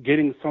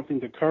getting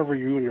something to cover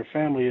you and your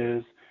family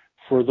is,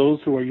 for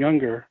those who are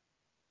younger,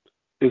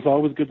 it's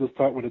always good to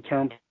start with a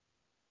term.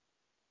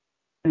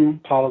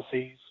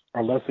 Policies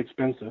are less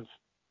expensive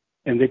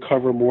and they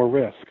cover more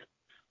risk.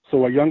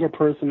 So a younger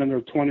person in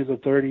their 20s or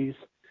 30s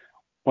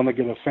want to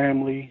get a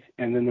family,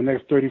 and in the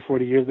next 30,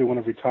 40 years they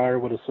want to retire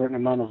with a certain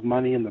amount of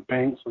money in the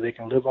bank so they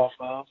can live off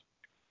of.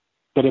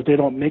 But if they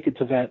don't make it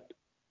to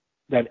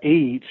that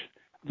age,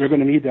 they're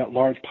going to need that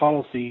large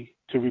policy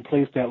to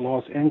replace that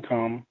lost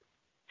income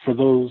for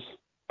those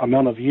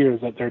amount of years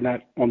that they're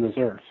not on this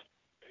earth.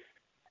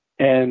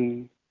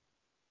 And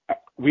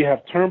we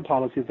have term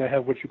policies that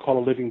have what you call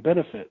a living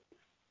benefit.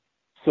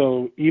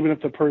 So even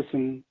if the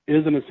person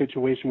is in a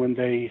situation when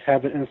they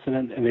have an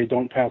incident and they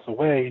don't pass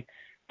away,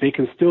 they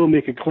can still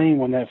make a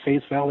claim on that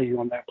face value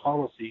on that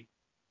policy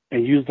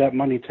and use that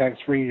money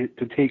tax-free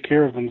to take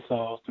care of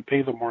themselves, to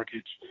pay the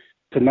mortgage,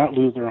 to not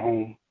lose their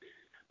home.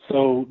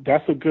 So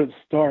that's a good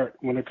start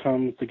when it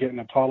comes to getting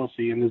a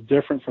policy, and it's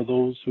different for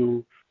those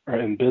who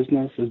are in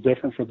business. It's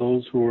different for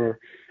those who are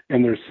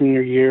in their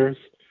senior years.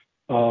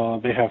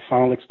 They have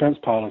final expense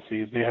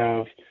policies. They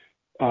have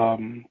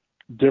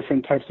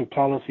different types of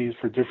policies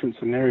for different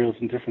scenarios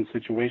and different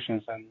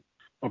situations in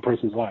a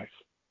person's life.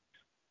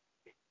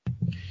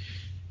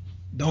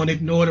 Don't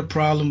ignore the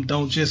problem.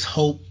 Don't just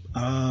hope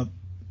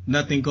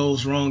nothing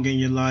goes wrong in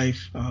your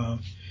life.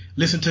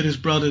 Listen to this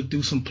brother,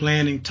 do some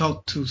planning,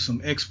 talk to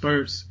some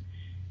experts,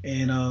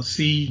 and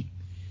see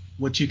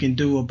what you can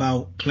do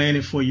about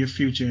planning for your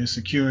future and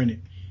securing it.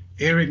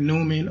 Eric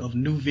Newman of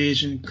New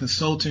Vision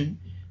Consulting.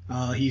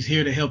 He's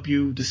here to help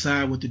you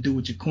decide what to do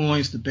with your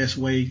coins, the best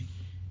way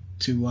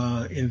to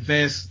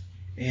invest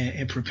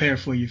and prepare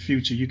for your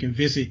future. You can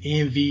visit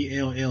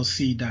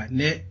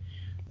nvllc.net.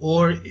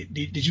 Or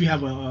did you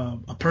have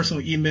a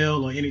personal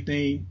email or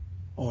anything,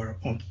 or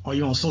are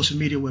you on social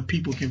media where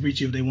people can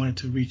reach you if they wanted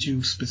to reach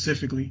you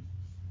specifically?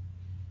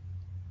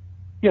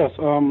 Yes.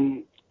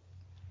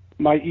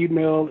 My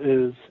email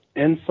is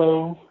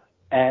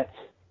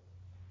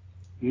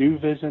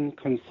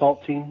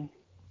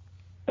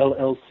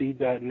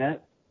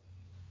info@newvisionconsultingllc.net.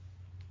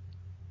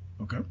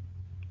 Okay. All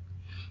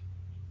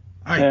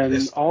right.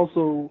 And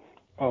also,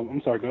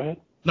 I'm sorry, go ahead.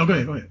 No, go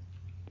ahead.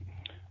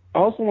 I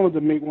also wanted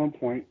to make one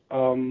point.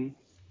 A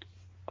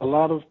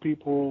lot of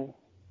people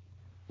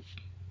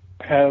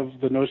have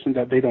the notion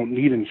that they don't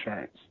need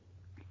insurance.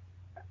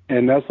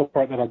 And that's the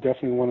part that I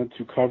definitely wanted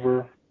to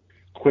cover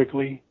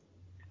quickly.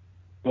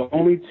 The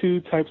only two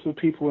types of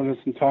people in this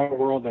entire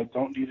world that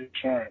don't need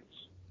insurance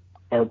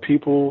are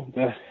people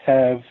that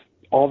have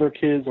all their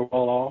kids are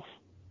well off,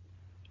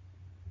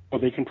 or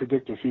they can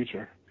predict their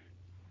future.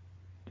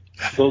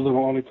 Those are the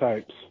only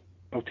types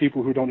of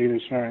people who don't need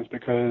insurance,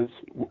 because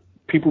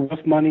people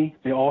with money,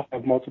 they all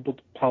have multiple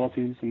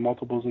policies and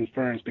multiple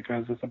insurance,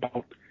 because it's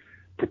about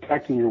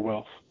protecting your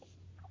wealth.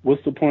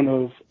 What's the point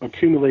of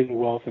accumulating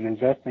wealth and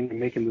investing and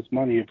making this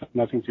money if there's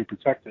nothing to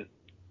protect it?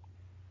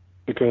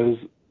 Because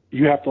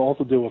you have to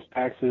also deal with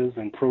taxes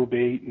and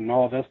probate and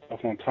all that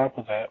stuff on top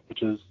of that,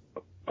 which is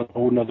a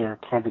whole nother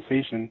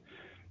conversation.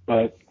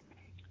 But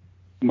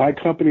my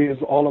company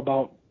is all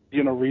about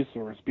being a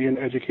resource, being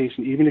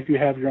education. Even if you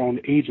have your own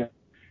agent,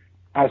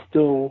 I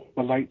still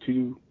would like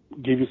to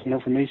give you some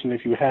information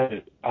if you have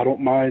it. I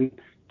don't mind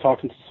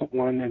talking to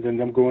someone and then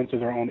them going to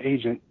their own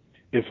agent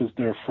if it's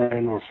their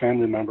friend or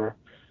family member.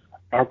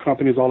 Our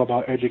company is all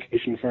about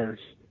education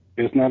first.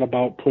 It's not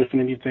about pushing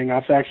anything.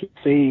 I've actually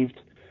saved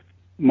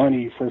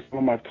money for some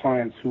of my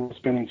clients who are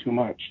spending too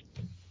much.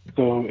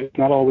 So it's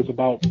not always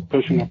about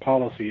pushing a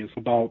policy. It's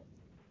about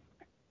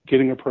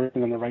getting a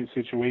person in the right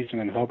situation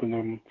and helping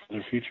them for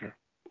their future.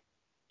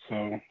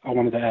 So I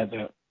wanted to add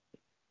that.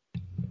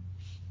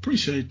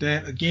 Appreciate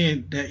that.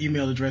 Again, that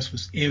email address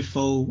was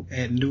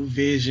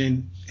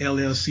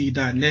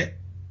info@newvisionllc.net.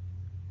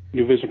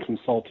 New Vision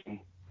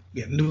Consulting.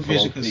 Yeah,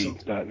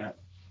 newvisionconsulting.net.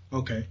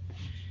 Okay.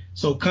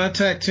 So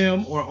contact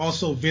him or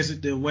also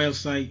visit their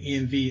website,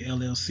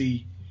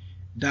 nvllc.net.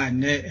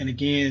 And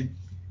again,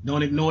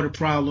 don't ignore the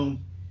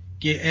problem.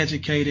 get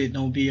educated.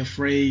 Don't be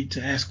afraid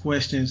to ask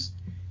questions.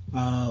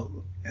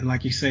 And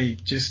like you say,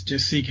 just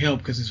seek help,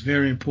 because it's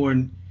very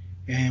important.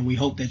 And we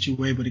hope that you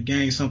were able to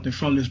gain something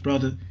from this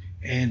brother.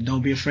 And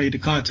don't be afraid to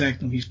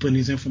contact him. He's putting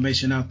his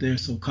information out there,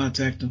 so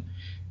contact him.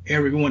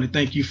 Eric, we want to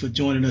thank you for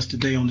joining us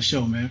today on the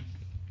show, man.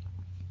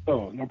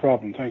 Oh, no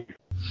problem. Thank you.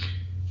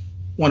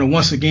 Want to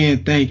once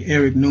again thank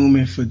Eric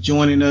Newman for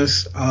joining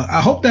us.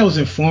 I hope that was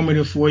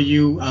informative for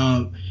you.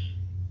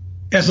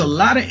 There's a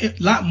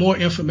lot more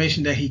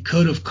information that he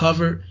could have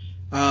covered.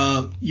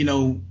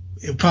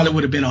 It probably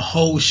would have been a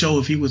whole show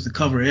if he was to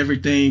cover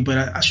everything.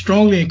 But I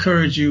strongly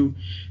encourage you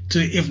to,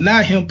 if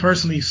not him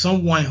personally,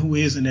 someone who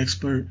is an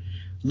expert,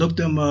 look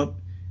them up.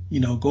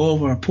 Go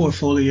over a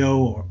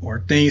portfolio or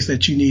things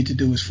that you need to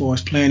do as far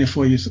as planning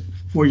for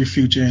your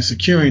future and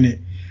securing it.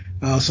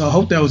 So I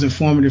hope that was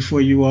informative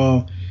for you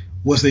all.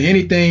 Was there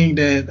anything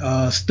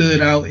that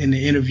stood out in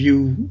the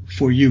interview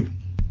for you?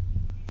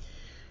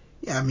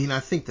 Yeah, I mean, I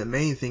think the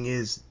main thing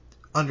is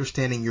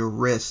understanding your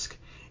risk.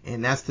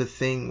 And that's the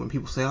thing when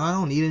people say, oh, I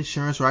don't need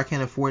insurance or I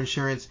can't afford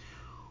insurance.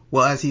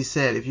 Well, as he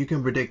said, if you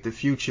can predict the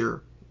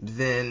future,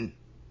 then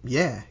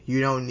yeah,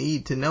 you don't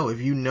need to know. If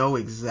you know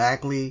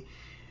exactly,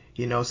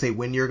 say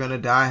when you're going to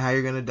die, how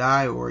you're going to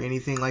die, or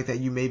anything like that,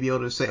 you may be able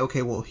to say,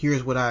 okay, well,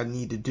 here's what I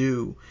need to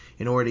do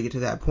in order to get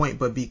to that point.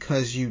 But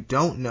because you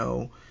don't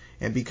know,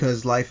 and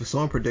because life is so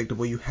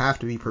unpredictable, you have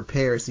to be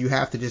prepared. So you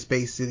have to just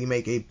basically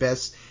make a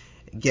best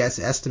guess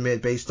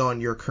estimate based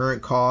on your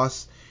current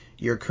costs,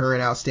 your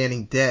current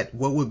outstanding debt.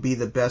 What would be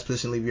the best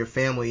position to leave your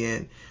family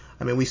in?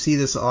 I mean, we see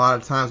this a lot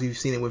of times. We've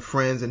seen it with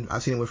friends, and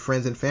I've seen it with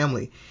friends and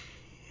family.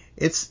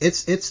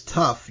 It's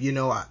tough,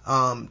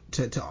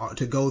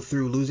 to go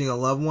through losing a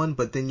loved one,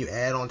 but then you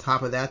add on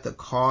top of that the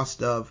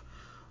cost of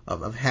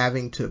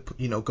having to, put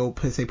up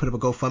a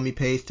GoFundMe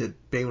page to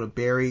be able to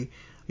bury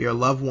your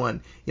loved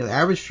one. The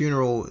average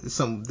funeral,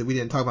 something that we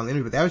didn't talk about in the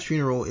interview, but the average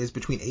funeral is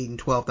between $8,000 and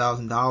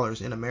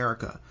 $12,000 in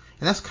America,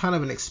 and that's kind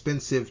of an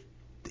expensive,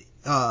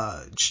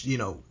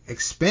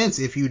 expense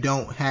if you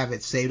don't have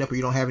it saved up or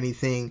you don't have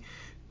anything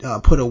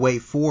put away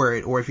for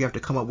it, or if you have to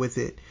come up with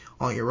it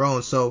on your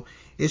own. So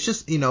it's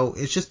just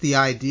the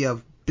idea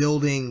of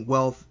building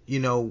wealth,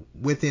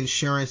 with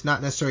insurance,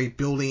 not necessarily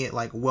building it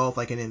like wealth,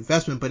 like an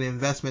investment, but an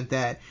investment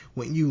that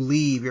when you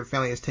leave, your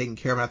family is taken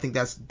care of. And I think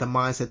that's the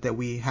mindset that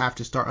we have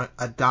to start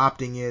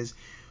adopting, is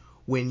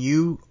when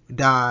you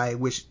die,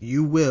 which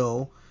you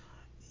will,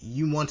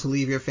 you want to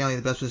leave your family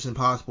in the best position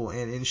possible.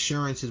 And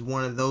insurance is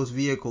one of those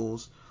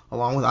vehicles,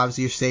 along with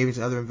obviously your savings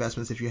and other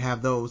investments, if you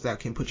have those,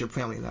 that can put your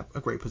family in a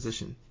great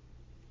position.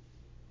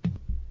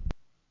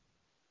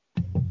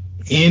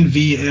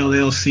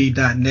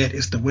 nvllc.net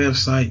is the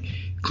website.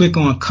 Click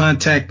on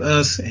Contact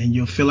Us and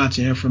you'll fill out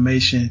your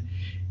information,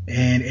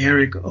 and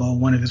Eric or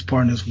one of his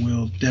partners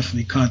will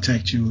definitely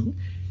contact you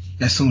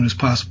as soon as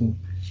possible.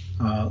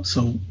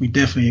 So we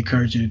definitely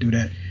encourage you to do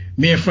that.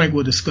 Me and Frank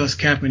will discuss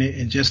Kaepernick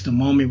in just a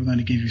moment. We're going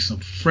to give you some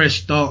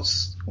fresh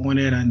thoughts on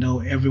it. I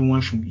know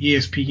everyone from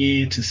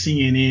ESPN to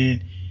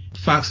CNN,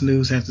 Fox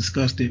News has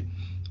discussed it.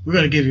 We're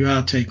going to give you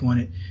our take on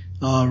it.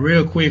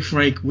 Real quick,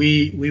 Frank,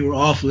 we were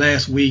off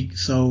last week,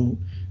 so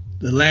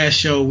the last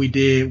show we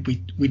did,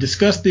 we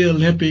discussed the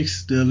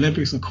Olympics. The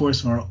Olympics, of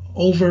course, are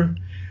over,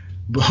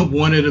 but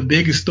one of the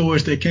biggest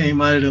stories that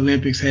came out of the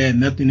Olympics had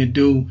nothing to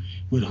do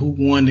with who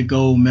won the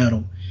gold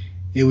medal.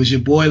 It was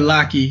your boy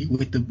Lockie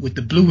with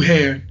the blue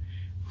hair,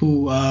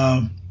 who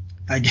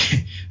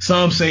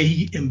some say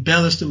he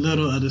embellished a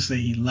little, others say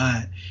he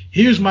lied.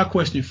 Here's my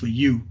question for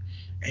you,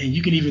 and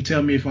you can even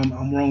tell me if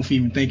I'm wrong for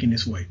even thinking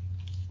this way.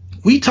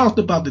 We talked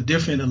about the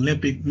different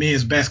Olympic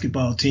men's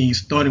basketball teams,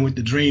 starting with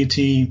the Dream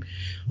Team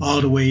all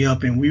the way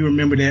up, and we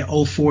remember that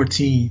 04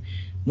 team.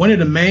 One of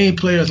the main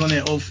players on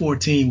that 04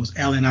 team was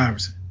Allen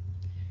Iverson.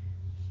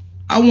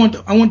 I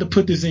want to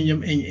put this in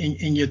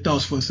your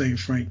thoughts for a second,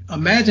 Frank.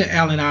 Imagine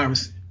Allen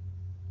Iverson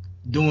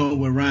doing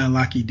what Ryan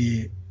Lochte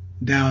did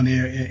down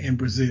there in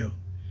Brazil.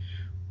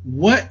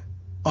 What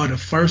are the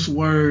first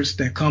words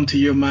that come to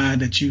your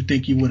mind that you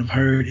think you would have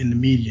heard in the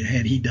media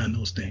had he done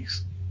those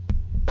things?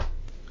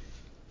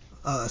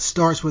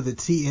 Starts with a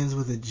T, ends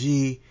with a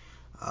G,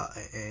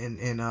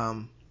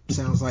 and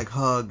sounds like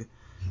hug.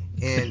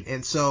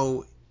 And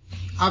so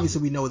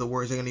obviously we know the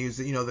words they're going to use,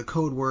 the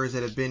code words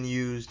that have been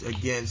used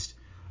against,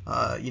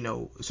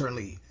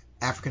 certainly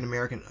African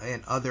American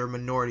and other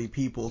minority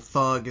people.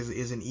 Thug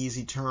is an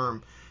easy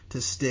term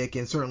to stick,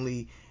 and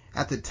certainly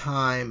at the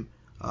time,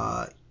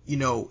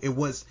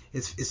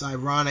 it's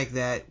ironic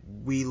that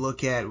we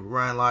look at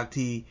Ryan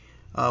Lochte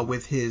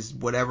with his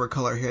whatever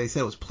color hair. They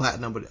said it was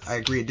platinum, but I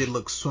agree it did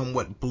look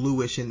somewhat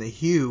bluish in the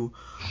hue.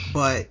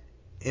 But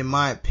in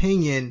my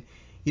opinion,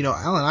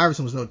 Allen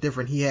Iverson was no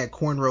different. He had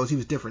cornrows. He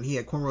was different. He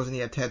had cornrows and he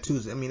had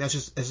tattoos. I mean, that's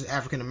just an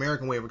African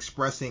American way of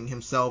expressing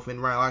himself,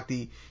 and Ryan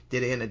Lochte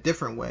did it in a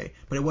different way,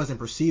 but it wasn't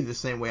perceived the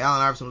same way.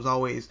 Allen Iverson was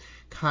always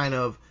kind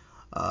of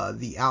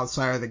the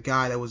outsider, the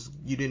guy that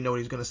you didn't know what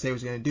he was going to say, what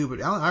he was going to do.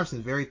 But Allen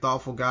Iverson's a very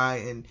thoughtful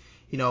guy, and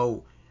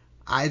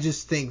I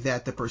just think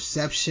that the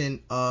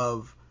perception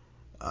of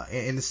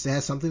and this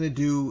has something to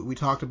do, we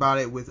talked about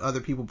it with other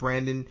people,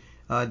 Brandon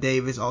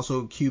Davis,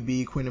 also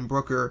QB, Quentin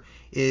Brooker,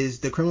 is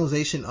the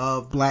criminalization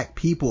of black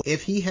people.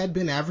 If he had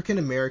been African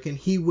American,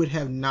 he would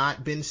have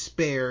not been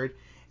spared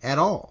at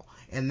all.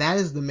 And that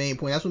is the main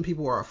point. That's when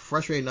people are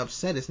frustrated and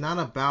upset. It's not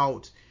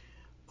about,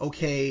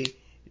 okay,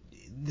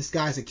 this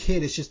guy's a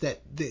kid. It's just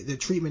that the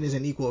treatment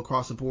isn't equal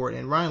across the board.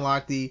 And Ryan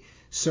Lochte,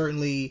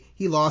 certainly,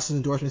 he lost his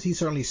endorsements. He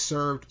certainly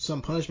served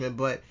some punishment,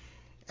 but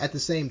at the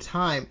same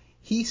time,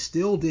 he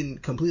still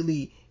didn't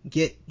completely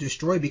get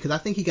destroyed, because I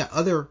think he got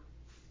other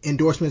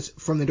endorsements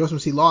from the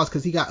endorsements he lost,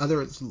 because he got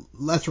other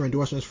lesser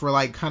endorsements for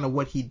like kind of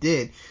what he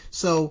did.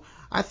 So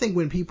I think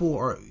when people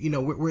are,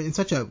 we're in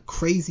such a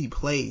crazy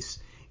place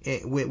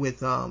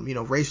with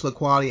racial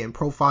equality and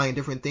profiling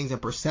different things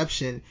and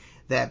perception,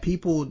 that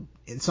people,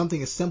 in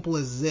something as simple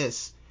as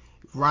this,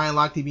 Ryan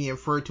Lochte being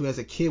referred to as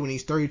a kid when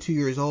he's 32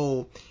 years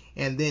old,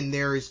 and then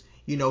there's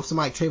somebody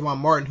like Trayvon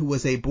Martin, who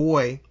was a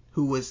boy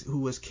who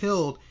was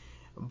killed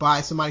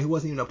by somebody who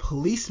wasn't even a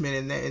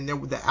policeman, and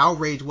the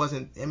outrage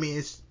wasn't. I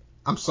mean,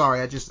 I'm sorry.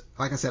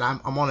 Like I said,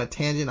 I'm on a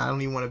tangent. I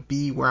don't even want to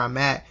be where I'm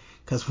at,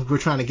 because we're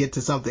trying to get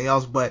to something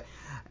else. But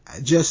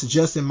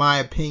just in my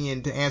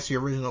opinion, to answer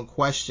your original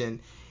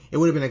question, it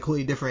would have been a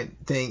completely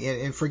different thing.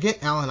 And forget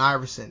Allen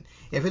Iverson.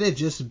 If it had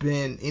just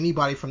been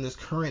anybody from this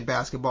current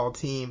basketball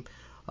team,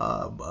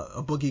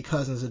 a Boogie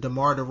Cousins, a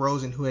DeMar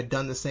DeRozan, who had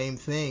done the same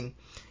thing,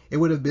 it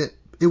would have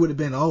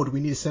been, oh, do we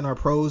need to send our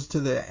pros to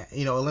the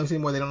Olympics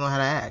anymore? They don't know how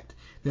to act.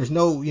 There's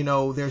no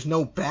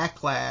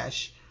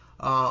backlash,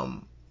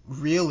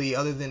 really,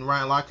 other than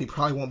Ryan Lochte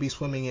probably won't be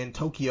swimming in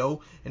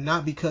Tokyo, and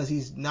not because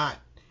he's not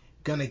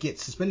gonna get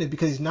suspended,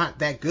 because he's not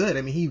that good.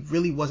 I mean, he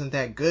really wasn't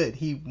that good.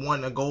 He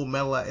won a gold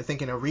medal, I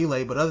think, in a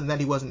relay, but other than that,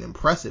 he wasn't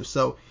impressive.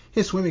 So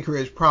his swimming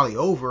career is probably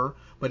over,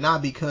 but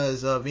not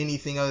because of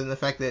anything other than the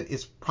fact that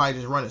it's probably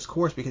just run its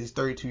course because he's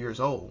 32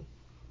 years old.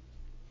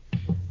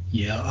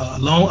 Yeah,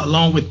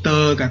 along with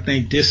Thug, I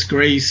think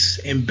disgrace,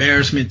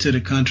 embarrassment to the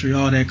country,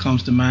 all that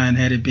comes to mind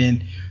had it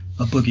been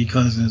a Boogie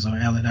Cousins or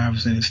Allen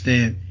Iverson.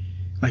 Instead,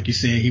 like you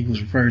said, he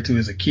was referred to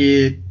as a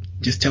kid,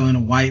 just telling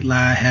a white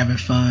lie, having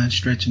fun,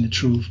 stretching the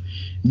truth.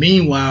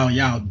 Meanwhile,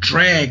 y'all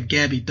dragged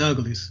Gabby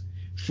Douglas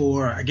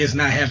for, I guess,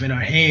 not having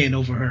her hand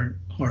over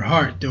her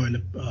heart during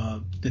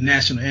the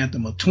national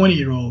anthem, a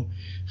 20-year-old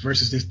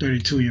versus this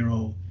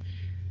 32-year-old.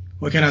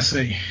 What can I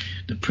say?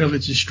 The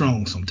privilege is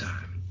strong sometimes.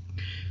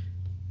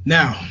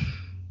 Now,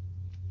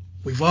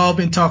 we've all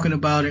been talking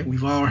about it.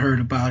 We've all heard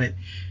about it.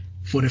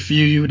 For the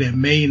few of you that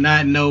may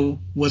not know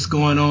what's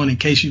going on, in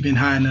case you've been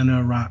hiding under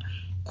a rock,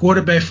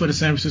 quarterback for the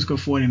San Francisco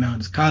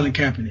 49ers, Colin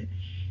Kaepernick,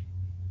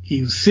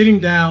 he was sitting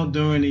down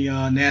during the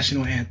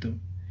national anthem.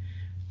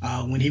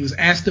 When he was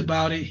asked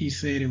about it, he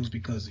said it was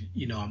because,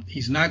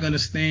 he's not going to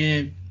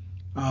stand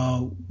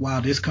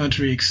while this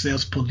country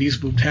accepts police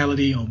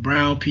brutality on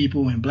brown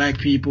people and black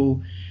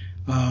people.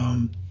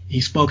 He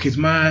spoke his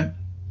mind.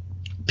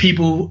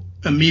 People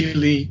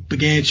immediately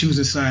began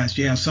choosing sides.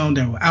 You have some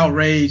that were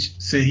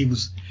outraged, said he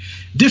was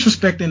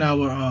disrespecting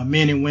our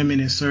men and women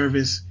in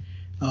service,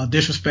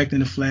 disrespecting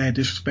the flag,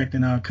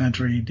 disrespecting our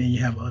country. Then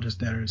you have others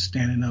that are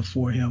standing up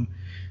for him.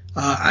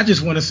 I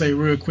just want to say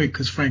real quick,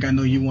 because Frank, I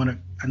know you want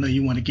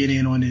to get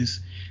in on this.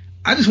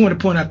 I just want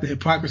to point out the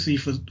hypocrisy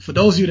for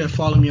those of you that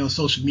follow me on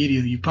social media.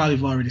 You probably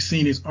have already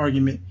seen this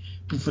argument,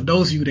 but for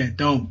those of you that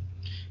don't,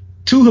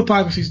 three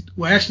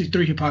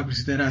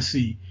hypocrisies that I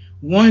see.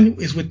 One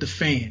is with the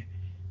fan.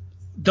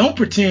 Don't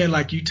pretend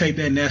like you take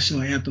that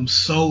national anthem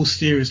so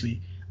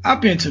seriously.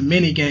 I've been to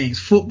many games,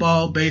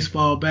 football,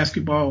 baseball,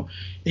 basketball,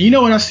 and you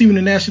know what I see when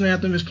the national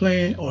anthem is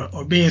playing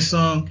or being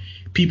sung?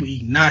 People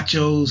eating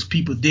nachos,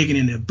 people digging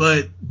in their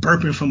butt,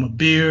 burping from a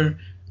beer,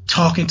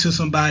 talking to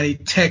somebody,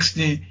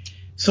 texting.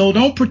 So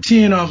don't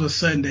pretend all of a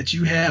sudden that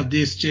you have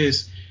this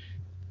just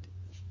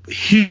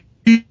huge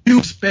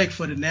respect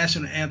for the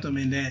national anthem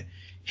and that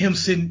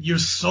you're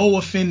so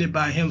offended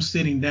by him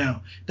sitting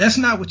down. That's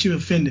not what you're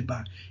offended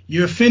by.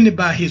 You're offended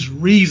by his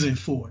reason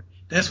for it.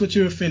 That's what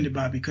you're offended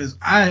by, because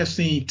I have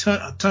seen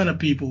a ton of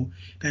people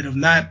that have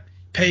not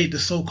paid the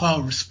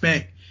so-called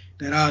respect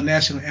that our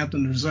national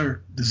anthem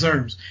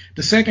deserves.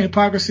 The second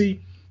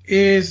hypocrisy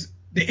is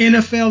the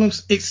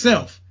NFL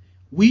itself.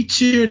 We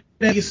cheered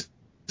the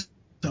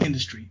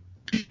industry.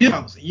 You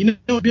know what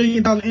 $1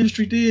 billion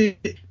industry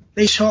did?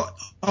 They shot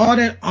all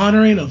that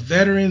honoring of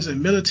veterans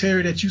and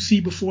military that you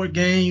see before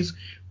games,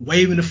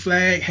 waving the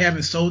flag,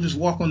 having soldiers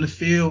walk on the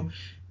field.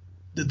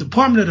 The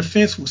Department of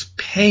Defense was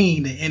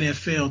paying the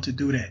NFL to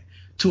do that,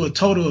 to a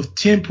total of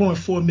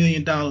 $10.4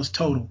 million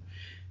total,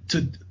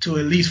 to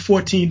at least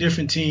 14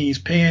 different teams,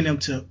 paying them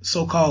to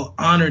so-called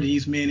honor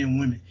these men and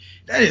women.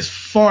 That is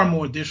far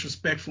more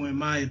disrespectful, in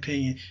my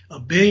opinion.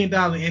 $1 billion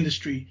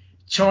industry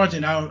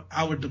charging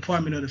our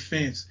Department of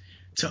Defense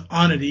to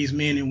honor these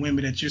men and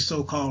women that you're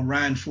so-called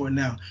riding for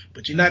now.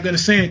 But you're not going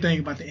to say anything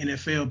about the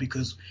NFL,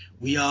 because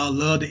we all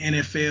love the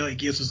NFL. It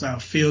gives us our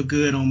feel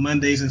good on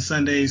Mondays and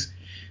Sundays.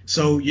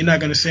 So you're not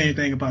going to say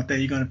anything about that.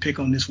 You're going to pick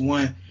on this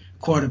one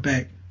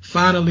quarterback.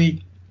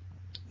 Finally,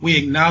 we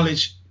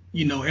acknowledge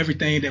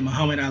everything that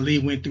Muhammad Ali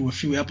went through a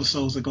few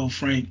episodes ago,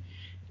 Frank.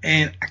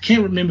 And I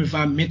can't remember if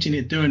I mentioned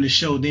it during the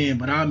show then,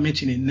 but I'll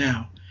mention it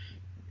now.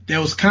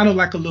 There was kind of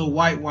like a little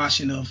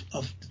whitewashing of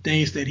the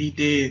things that he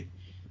did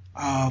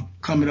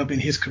coming up in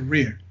his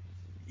career.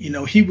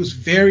 He was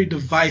very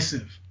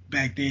divisive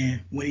back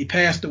then. When he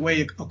passed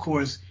away, of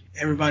course,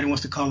 everybody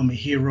wants to call him a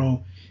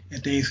hero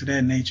and things of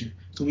that nature.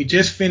 So we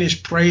just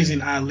finished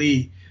praising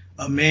Ali,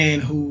 a man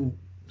who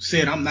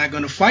said, I'm not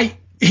going to fight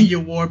in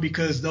your war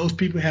because those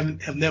people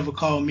have never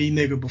called me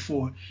nigger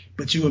before,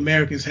 but you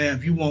Americans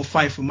have. You won't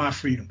fight for my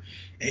freedom.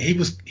 And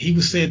he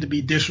was said to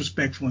be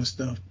disrespectful and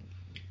stuff.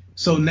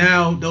 So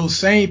now those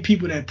same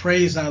people that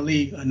praise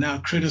Ali are now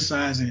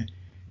criticizing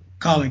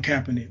Colin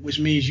Kaepernick, which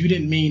means you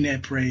didn't mean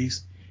that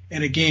praise.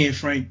 And again,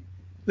 Frank,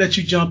 let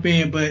you jump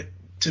in, but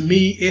to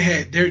me,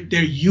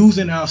 they're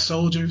using our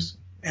soldiers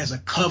as a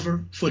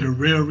cover for the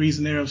real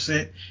reason they're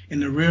upset.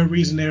 And the real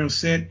reason they're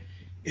upset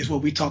is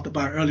what we talked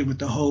about earlier with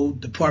the whole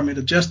Department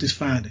of Justice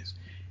findings.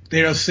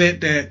 They're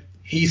upset that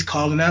he's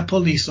calling out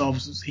police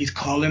officers, he's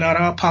calling out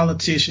our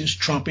politicians,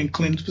 Trump and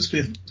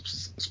Clinton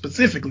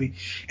specifically,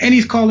 and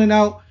he's calling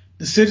out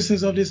the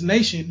citizens of this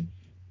nation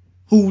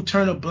who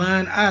turn a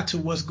blind eye to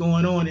what's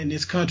going on in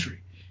this country.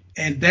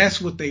 And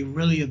that's what they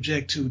really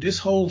object to. This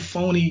whole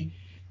phony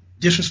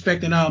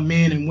disrespecting our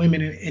men and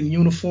women in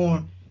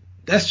uniform,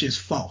 that's just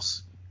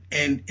false.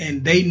 And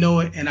they know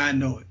it, and I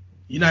know it.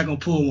 You're not going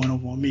to pull one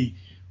over on me.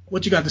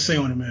 What you got to say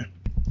on it, man?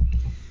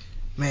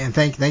 Man,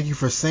 thank you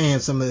for saying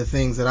some of the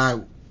things that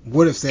I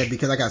would have said,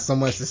 because I got so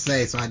much to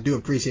say. So I do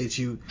appreciate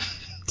you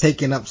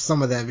taking up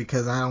some of that,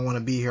 because I don't want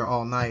to be here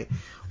all night.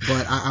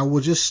 But I will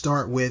just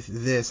start with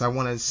this. I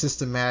want to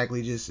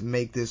systematically just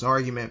make this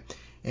argument.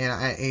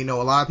 And a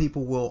lot of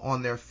people will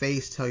on their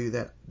face tell you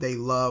that they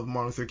love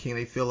Martin Luther King.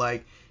 They feel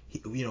like,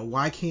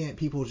 why can't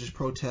people just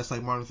protest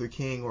like Martin Luther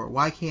King, or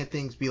why can't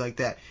things be like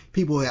that?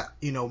 People that,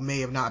 may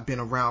have not been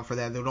around for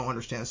that, they don't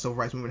understand the civil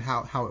rights movement,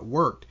 how it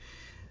worked.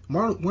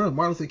 One of Martin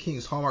Luther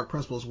King's hallmark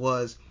principles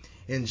was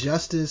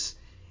injustice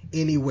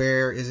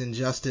anywhere is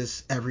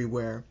injustice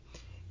everywhere.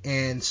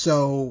 And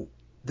so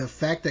the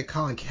fact that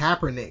Colin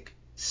Kaepernick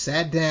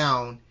sat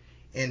down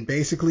and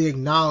basically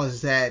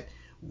acknowledged that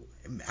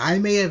I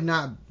may have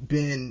not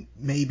been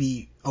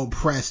maybe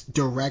oppressed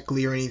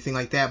directly or anything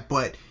like that,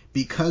 but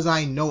because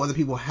I know other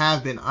people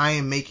have been, I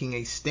am making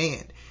a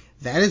stand.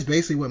 That is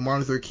basically what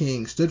Martin Luther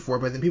King stood for.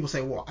 But then people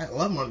say, well, I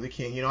love Martin Luther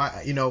King,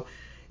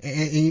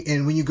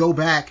 and when you go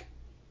back,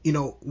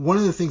 one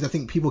of the things I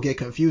think people get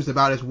confused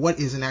about is what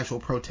is an actual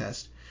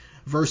protest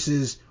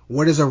versus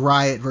what is a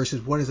riot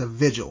versus what is a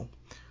vigil.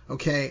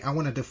 Okay, I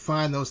want to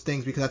define those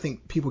things because I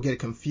think people get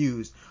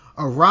confused.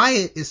 A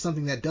riot is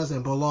something that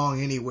doesn't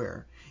belong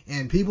anywhere.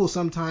 And people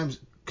sometimes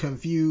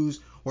confuse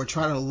or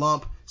try to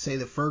lump, say,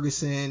 the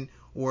Ferguson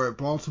or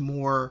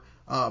Baltimore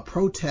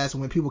protests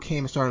when people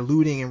came and started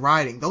looting and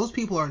rioting. Those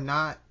people are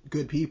not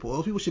good people.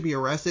 Those people should be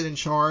arrested and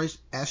charged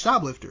as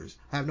shoplifters.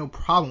 I have no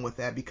problem with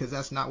that because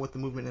that's not what the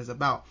movement is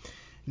about.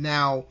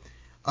 Now,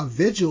 a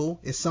vigil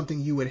is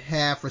something you would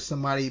have for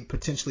somebody,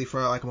 potentially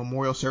for like a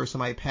memorial service,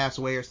 somebody passed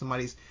away or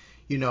somebody's,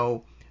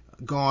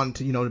 gone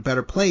to, a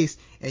better place,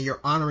 and you're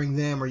honoring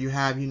them, or you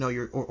have,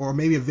 or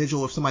maybe a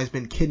vigil if somebody's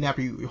been kidnapped,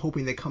 or you're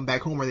hoping they come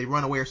back home or they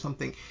run away or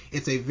something.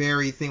 It's a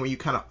very thing where you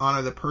kind of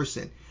honor the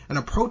person. And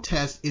a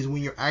protest is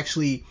when you're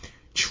actually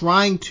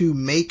trying to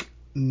make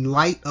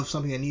light of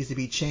something that needs to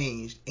be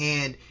changed.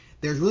 And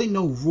there's really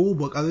no rule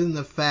book other than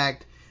the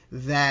fact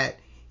that,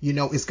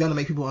 it's going to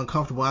make people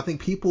uncomfortable. I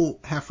think people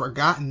have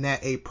forgotten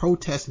that a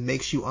protest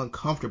makes you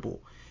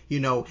uncomfortable.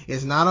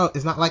 It's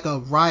not like a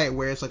riot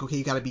where it's like, okay,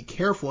 you got to be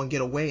careful and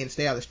get away and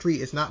stay out of the street.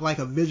 It's not like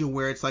a vigil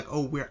where it's like,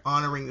 oh, we're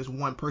honoring this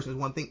one person,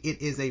 this one thing.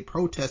 It is a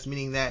protest,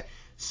 meaning that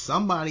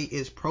somebody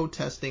is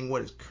protesting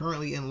what is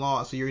currently in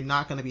law. So you're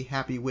not going to be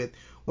happy with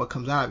what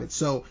comes out of it.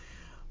 So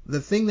the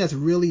thing that's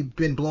really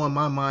been blowing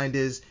my mind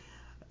is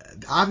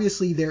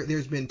obviously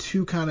there's been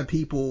two kind of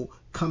people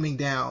coming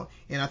down.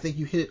 And I think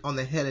you hit it on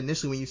the head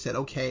initially when you said,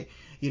 okay,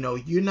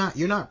 you're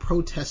not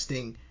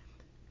protesting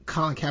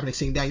Colin Kaepernick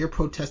sitting down, you're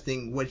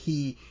protesting what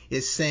he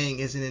is saying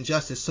is an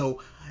injustice. So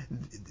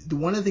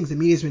one of the things the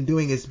media has been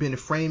doing is been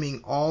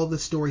framing all the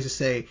stories to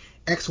say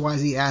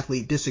XYZ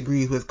athlete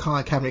disagrees with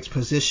Colin Kaepernick's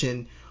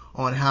position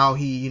on how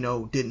he,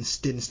 didn't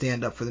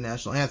stand up for the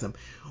national anthem.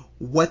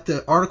 What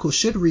the article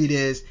should read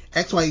is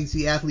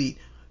XYZ athlete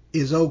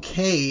is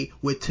okay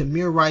with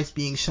Tamir Rice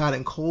being shot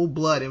in cold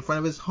blood in front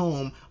of his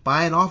home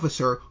by an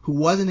officer who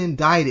wasn't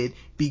indicted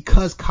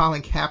because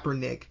Colin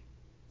Kaepernick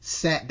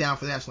sat down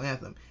for the national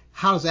anthem.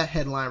 How does that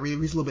headline read? It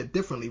reads a little bit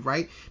differently,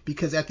 right?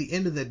 Because at the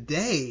end of the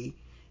day,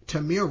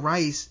 Tamir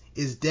Rice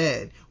is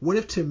dead. What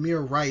if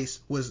Tamir Rice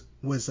was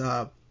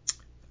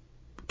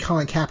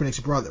Colin Kaepernick's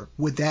brother?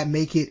 Would that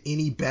make it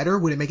any better?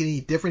 Would it make it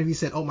any different if he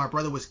said, oh, my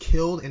brother was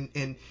killed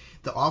and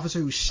the officer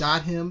who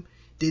shot him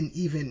didn't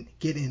even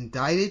get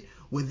indicted?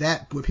 Would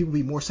people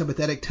be more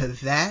sympathetic to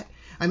that?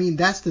 I mean,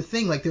 that's the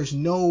thing. Like, there's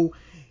no...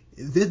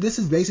 This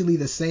is basically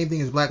the same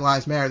thing as Black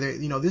Lives Matter.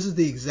 This is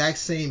the exact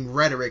same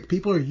rhetoric.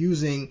 People are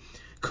using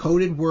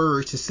coded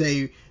words to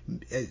say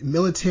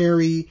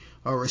military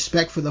or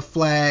respect for the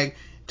flag,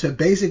 to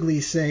basically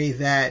say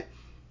that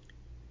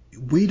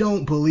we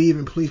don't believe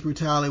in police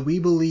brutality. We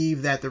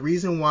believe that the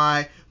reason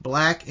why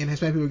black and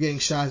Hispanic people are getting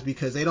shot is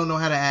because they don't know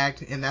how to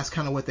act, and that's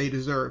kind of what they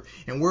deserve.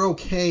 And we're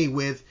okay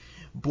with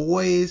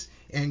boys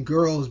and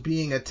girls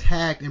being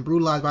attacked and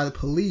brutalized by the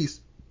police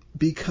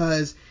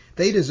because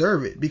they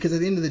deserve it. Because at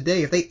the end of the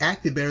day, if they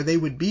acted better, they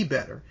would be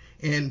better.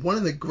 And one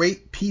of the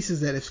great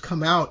pieces that has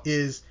come out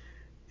is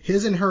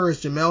His and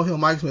Hers, Jemele Hill,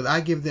 Mike Smith.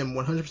 I give them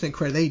 100%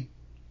 credit. They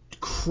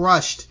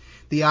crushed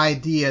the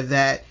idea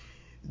that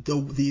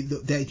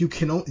that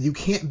you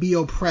can't be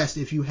oppressed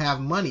if you have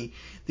money.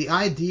 The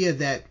idea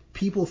that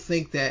people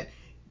think that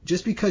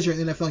just because you're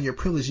in the NFL and you're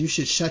privileged, you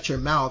should shut your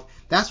mouth.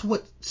 That's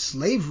what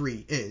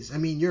slavery is. I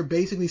mean, you're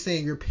basically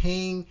saying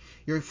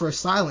you're for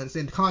silence,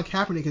 and Colin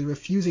Kaepernick is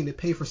refusing to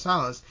pay for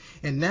silence.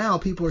 And now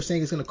people are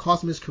saying it's going to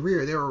cost him his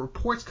career. There are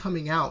reports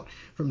coming out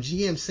from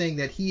GM saying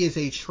that he is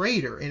a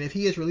traitor, and if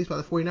he is released by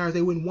the 49ers,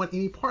 they wouldn't want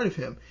any part of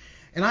him.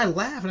 And I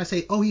laugh and I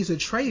say, oh, he's a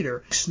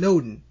traitor.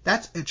 Snowden,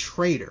 that's a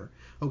traitor.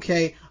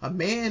 Okay, a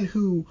man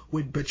who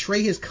would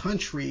betray his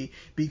country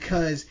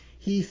because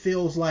he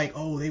feels like,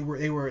 oh, they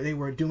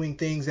were doing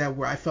things that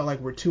I felt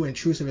like were too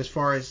intrusive as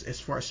far as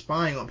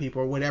spying on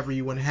people or whatever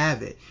you want to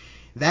have it.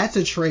 That's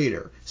a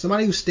traitor.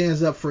 Somebody who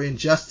stands up for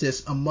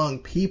injustice among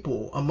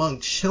people,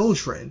 among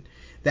children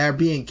that are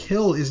being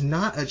killed, is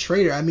not a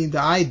traitor. I mean,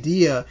 the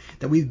idea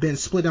that we've been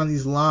split down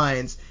these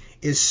lines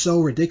is so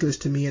ridiculous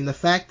to me. And the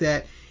fact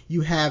that you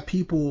have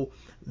people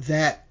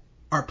that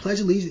are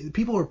pledging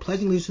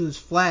allegiance to this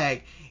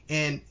flag,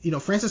 and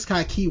Francis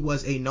Scott Key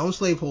was a known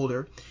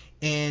slaveholder,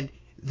 and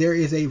there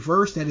is a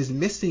verse that is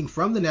missing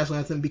from the national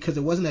anthem because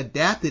it wasn't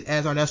adapted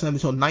as our national anthem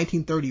until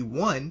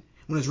 1931,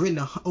 when it was written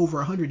over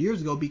 100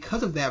 years ago.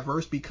 Because of that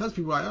verse, because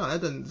people are like, oh,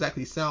 that doesn't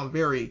exactly sound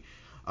very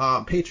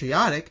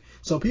patriotic.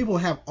 So people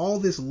have all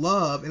this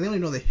love, and they don't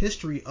even know the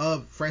history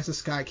of Francis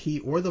Scott Key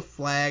or the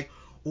flag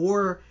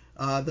or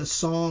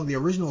the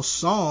original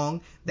song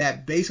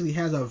that basically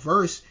has a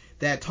verse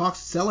that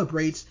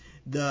celebrates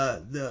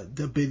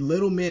the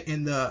belittlement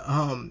and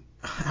the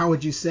how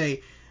would you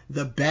say,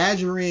 the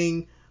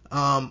badgering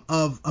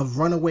of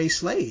runaway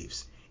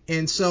slaves.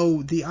 And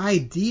so the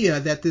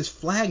idea that this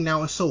flag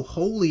now is so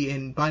holy,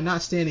 and by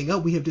not standing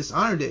up we have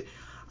dishonored it,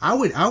 I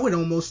would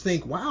almost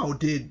think, wow,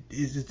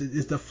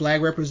 is the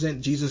flag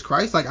represent Jesus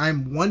Christ? Like,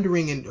 I'm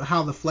wondering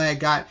how the flag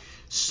got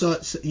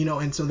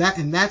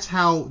and that's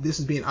how this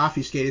is being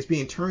obfuscated. It's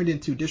being turned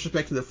into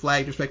disrespect to the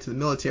flag, disrespect to the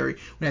military,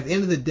 when at the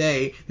end of the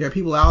day, there are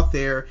people out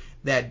there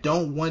that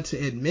don't want to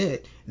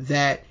admit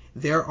that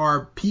there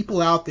are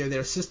people out there that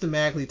are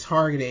systematically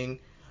targeting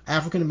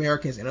African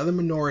Americans and other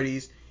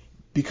minorities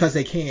because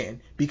they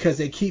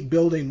keep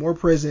building more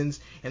prisons,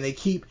 and they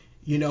keep,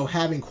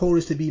 having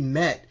quotas to be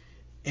met,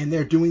 and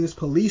they're doing this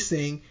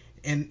policing,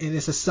 and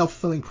it's a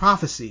self-fulfilling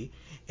prophecy,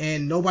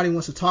 and nobody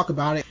wants to talk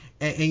about it.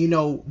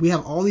 And we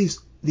have all these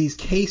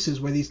cases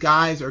where these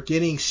guys are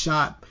getting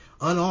shot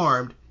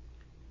unarmed,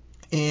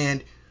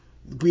 and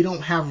we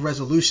don't have a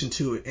resolution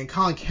to it. And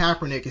Colin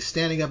Kaepernick is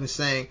standing up and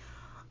saying,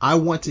 I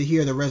want to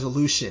hear the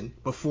resolution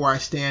before I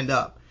stand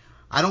up.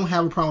 I don't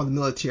have a problem with the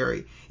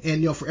military.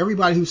 And, for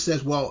everybody who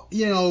says, well,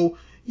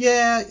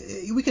 yeah,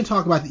 we can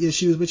talk about the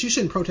issues, but you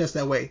shouldn't protest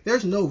that way.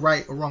 There's no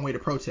right or wrong way to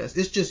protest.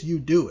 It's just you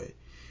do it.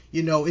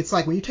 It's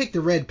like when you take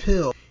the red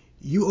pill,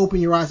 you open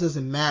your eyes,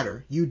 doesn't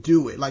matter. You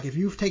do it. Like, if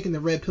you've taken the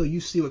red pill,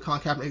 you see what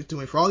Colin Kaepernick is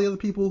doing. For all the other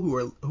people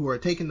who are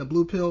taking the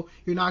blue pill,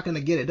 you're not going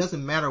to get it. It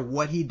doesn't matter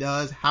what he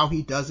does, how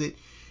he does it.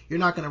 You're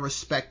not going to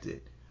respect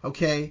it.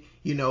 Okay?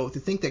 To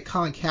think that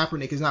Colin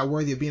Kaepernick is not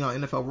worthy of being on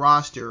an NFL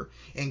roster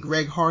and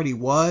Greg Hardy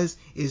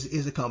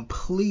is a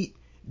complete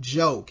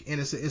joke,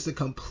 and it's a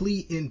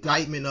complete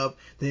indictment of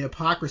the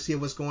hypocrisy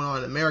of what's going on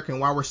in America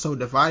and why we're so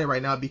divided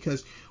right now,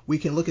 because we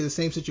can look at the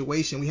same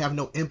situation. We have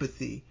no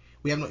empathy.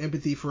 We have no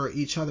empathy for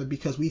each other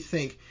because we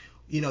think,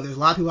 there's a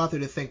lot of people out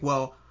there that think,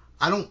 well,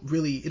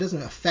 it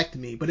doesn't affect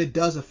me, but it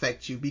does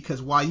affect you,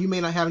 because while you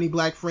may not have any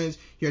black friends,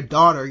 your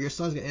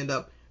son's going to end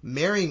up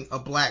marrying a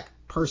black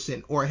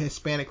person or a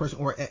Hispanic person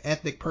or an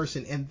ethnic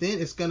person, and then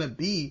it's going to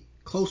be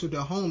closer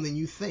to home than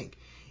you think.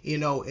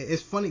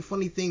 It's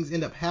funny things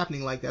end up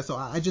happening like that. So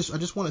I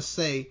just want to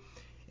say,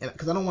 and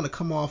because I don't want to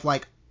come off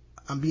like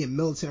I'm being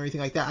militant or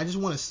anything like that, I just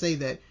want to say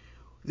that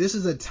this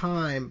is a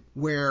time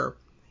where,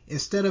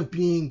 instead of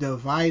being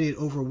divided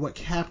over what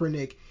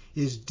Kaepernick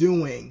is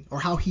doing or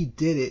how he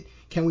did it,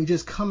 can we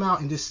just come out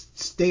and just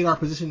state our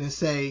position and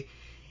say,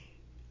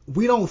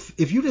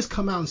 if you just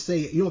come out and say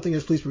you don't think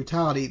there's police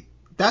brutality,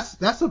 that's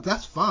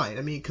fine.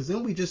 I mean, because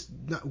then we just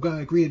not going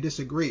to agree to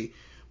disagree.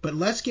 But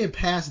let's get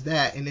past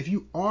that. And if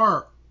you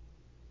are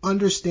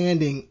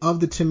understanding of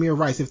the Tamir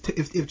Rice,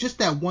 if just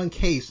that one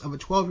case of a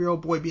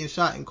 12-year-old boy being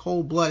shot in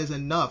cold blood is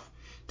enough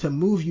to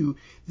move you,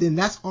 then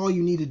that's all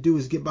you need to do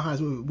is get behind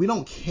this movement. We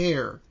don't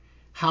care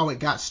how it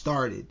got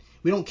started.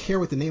 We don't care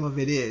what the name of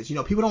it is.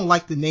 People don't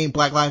like the name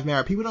Black Lives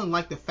Matter. People don't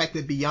like the fact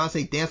that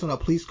Beyonce danced on a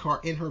police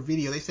car in her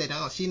video. They said,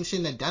 no, she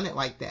shouldn't have done it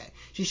like that.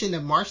 She shouldn't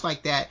have marched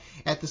like that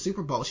at the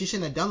Super Bowl. She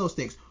shouldn't have done those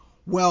things.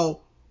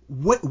 Well,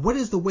 what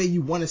is the way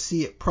you want to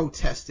see it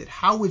protested?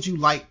 How would you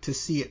like to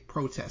see it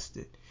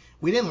protested?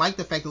 We didn't like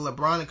the fact that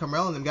LeBron and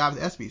Carmelo and them got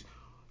with ESPYs.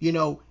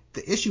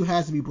 The issue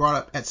has to be brought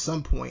up at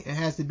some point. It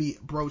has to be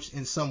broached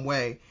in some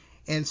way.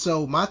 And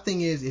so my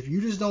thing is, if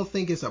you just don't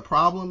think it's a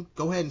problem,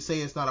 go ahead and say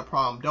it's not a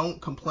problem. Don't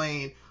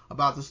complain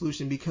about the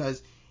solution,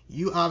 because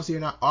you obviously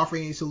are not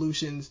offering any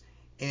solutions.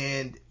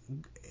 And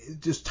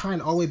just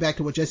tying all the way back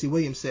to what Jesse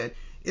Williams said,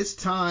 it's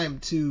time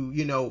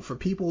to, for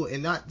people,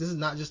 and this is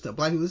not just the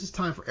black people, this is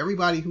time for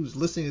everybody who's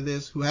listening to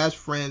this, who has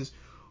friends,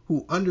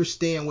 who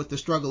understand what the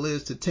struggle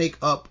is, to take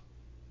up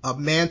a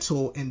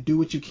mantle and do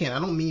what you can. I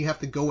don't mean you have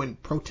to go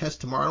and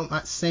protest tomorrow. I'm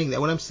not saying that.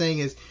 What I'm saying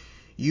is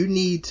you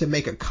need to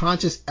make a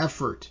conscious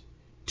effort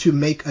to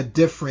make a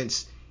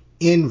difference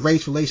in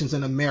race relations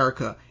in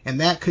America. And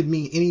that could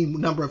mean any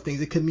number of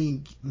things. It could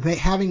mean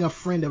having a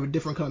friend of a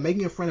different color,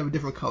 making a friend of a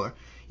different color.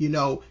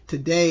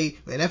 Today,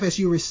 an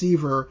FSU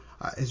receiver,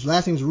 his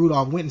last name is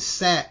Rudolph, went and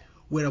sat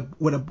with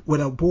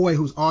a boy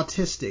who's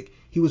autistic.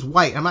 He was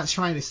white. I'm not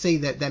trying to say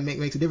that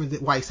makes a difference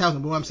that white South,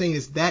 but what I'm saying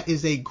is that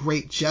is a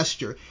great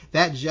gesture.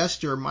 That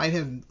gesture might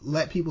have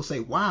let people say,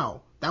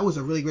 wow, that was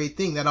a really great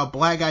thing that a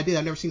black guy did.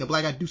 I've never seen a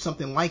black guy do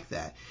something like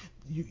that.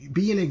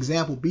 Be an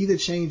example. Be the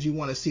change you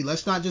want to see.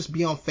 Let's not just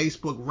be on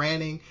Facebook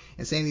ranting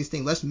and saying these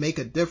things. Let's make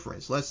a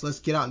difference. Let's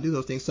get out and do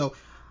those things. So,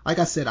 like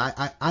I said,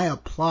 I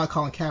applaud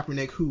Colin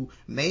Kaepernick, who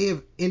may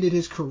have ended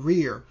his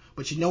career,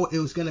 but it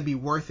was going to be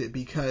worth it,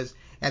 because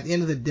at the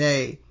end of the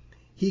day,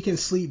 he can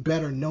sleep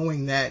better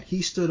knowing that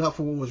he stood up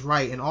for what was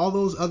right. And all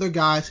those other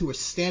guys who are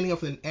standing up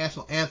for the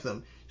national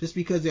anthem just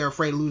because they're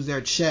afraid to lose their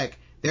check,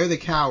 they're the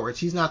cowards.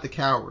 He's not the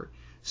coward.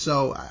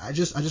 So I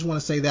just want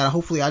to say that.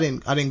 Hopefully I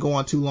didn't go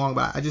on too long,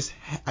 but I just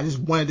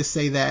wanted to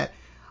say that.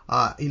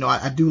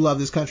 I do love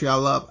this country.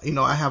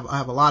 I have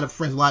a lot of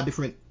friends, a lot of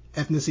different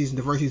ethnicities and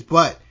diversities,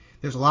 but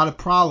there's a lot of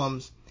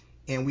problems,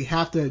 and we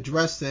have to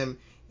address them.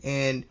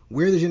 And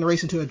we're the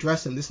generation to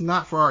address them. This is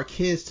not for our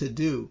kids to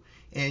do.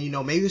 And,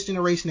 maybe this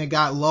generation that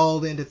got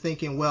lulled into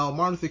thinking, well,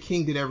 Martin Luther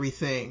King did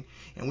everything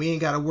and we ain't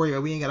got to worry,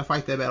 or we ain't got to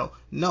fight that battle.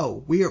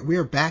 No,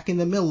 we're back in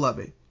the middle of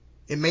it.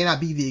 It may not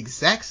be the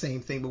exact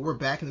same thing, but we're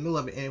back in the middle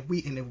of it.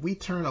 And if we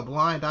turn a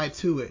blind eye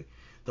to it,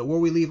 the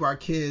world we leave our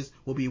kids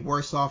will be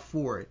worse off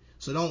for it.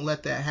 So don't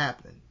let that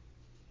happen.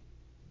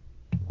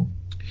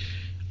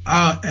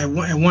 At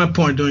one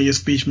point during your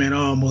speech, man, I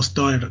almost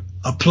started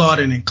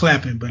applauding and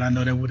clapping, but I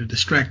know that would have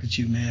distracted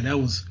you, man. That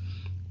was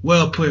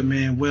well put,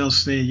 man. Well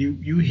said.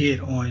 You hit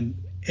on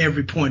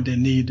every point that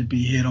needed to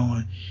be hit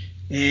on.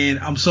 And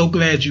I'm so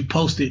glad you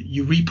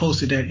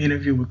reposted that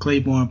interview with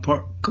Claiborne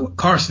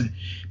Carson,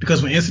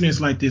 because when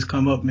incidents like this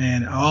come up,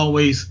 man, I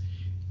always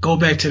go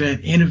back to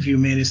that interview,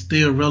 man. It's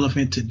still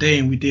relevant today.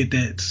 And we did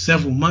that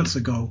several months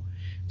ago,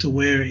 to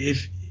where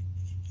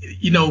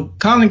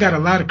Colin got a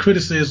lot of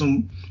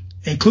criticism,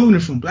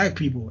 including from black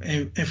people.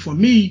 And for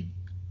me,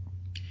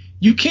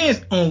 you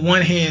can't on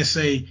one hand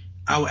say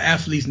our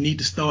athletes need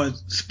to start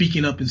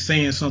speaking up and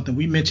saying something.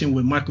 We mentioned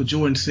what Michael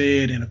Jordan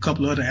said and a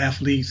couple of other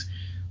athletes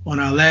on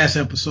our last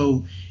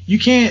episode. You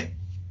can't,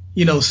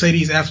 say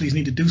these athletes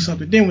need to do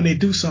something. Then when they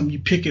do something, you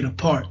pick it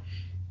apart.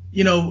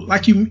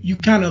 Like you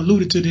kind of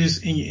alluded to this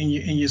in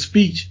your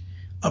speech.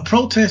 A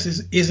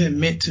protest isn't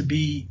meant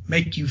to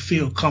make you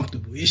feel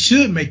comfortable. It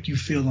should make you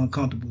feel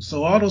uncomfortable.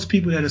 So all those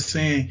people that are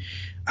saying,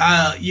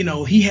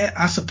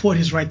 I support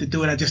his right to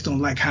do it, I just don't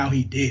like how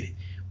he did it.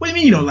 What do you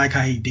mean you don't like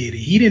how he did it?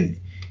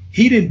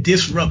 He didn't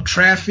disrupt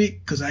traffic,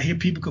 because I hear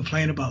people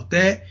complain about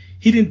that.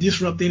 He didn't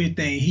disrupt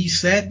anything. He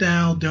sat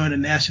down during the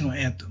national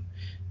anthem.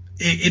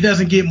 It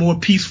doesn't get more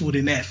peaceful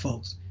than that,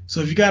 folks. So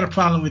if you got a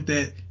problem with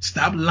that,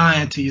 stop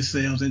lying to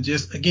yourselves and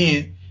just,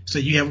 again, say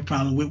you have a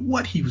problem with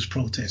what he was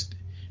protesting,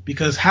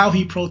 because how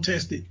he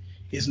protested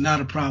is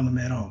not a problem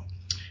at all.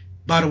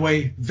 By the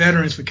way,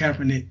 Veterans for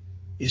Kaepernick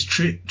is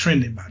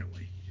trending, by the way.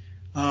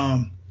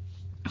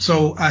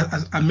 So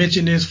I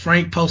mentioned this.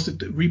 Frank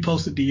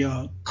reposted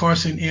the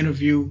Carson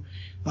interview.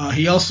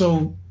 He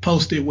also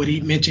posted what he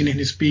mentioned in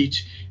his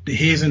speech, the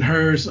his and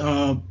hers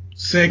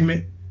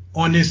segment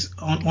on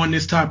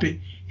this topic.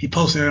 He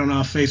posted it on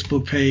our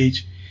Facebook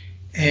page.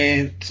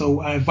 And so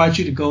I invite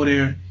you to go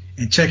there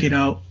and check it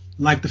out.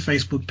 Like the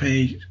Facebook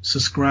page,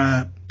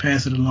 subscribe,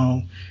 pass it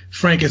along.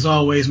 Frank, as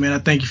always, man, I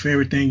thank you for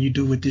everything you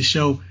do with this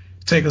show.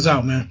 Take us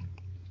out, man.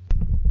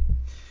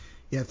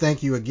 Yeah,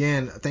 thank you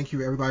again. Thank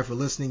you, everybody, for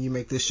listening. You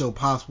make this show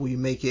possible. You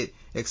make it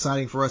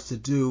exciting for us to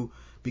do,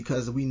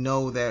 because we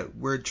know that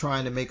we're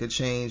trying to make a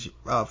change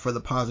for the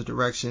positive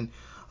direction.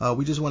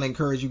 We just want to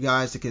encourage you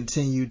guys to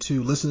continue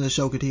to listen to the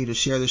show, continue to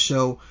share the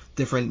show,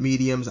 different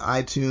mediums,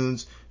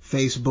 iTunes,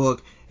 Facebook,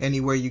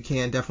 anywhere you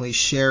can. Definitely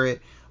share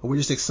it. We're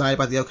just excited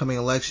about the upcoming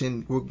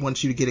election. We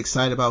want you to get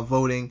excited about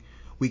voting.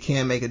 We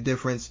can make a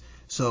difference.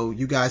 So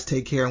you guys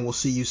take care, and we'll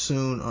see you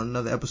soon on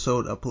another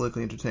episode of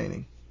Politically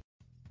Entertaining.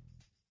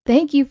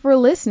 Thank you for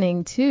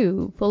listening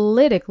to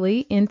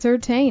Politically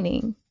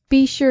Entertaining.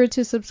 Be sure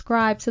to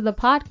subscribe to the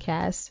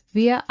podcast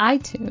via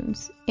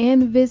iTunes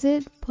and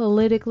visit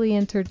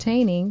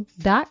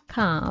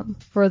politicallyentertaining.com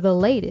for the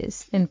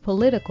latest in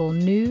political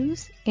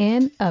news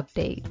and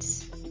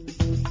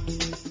updates.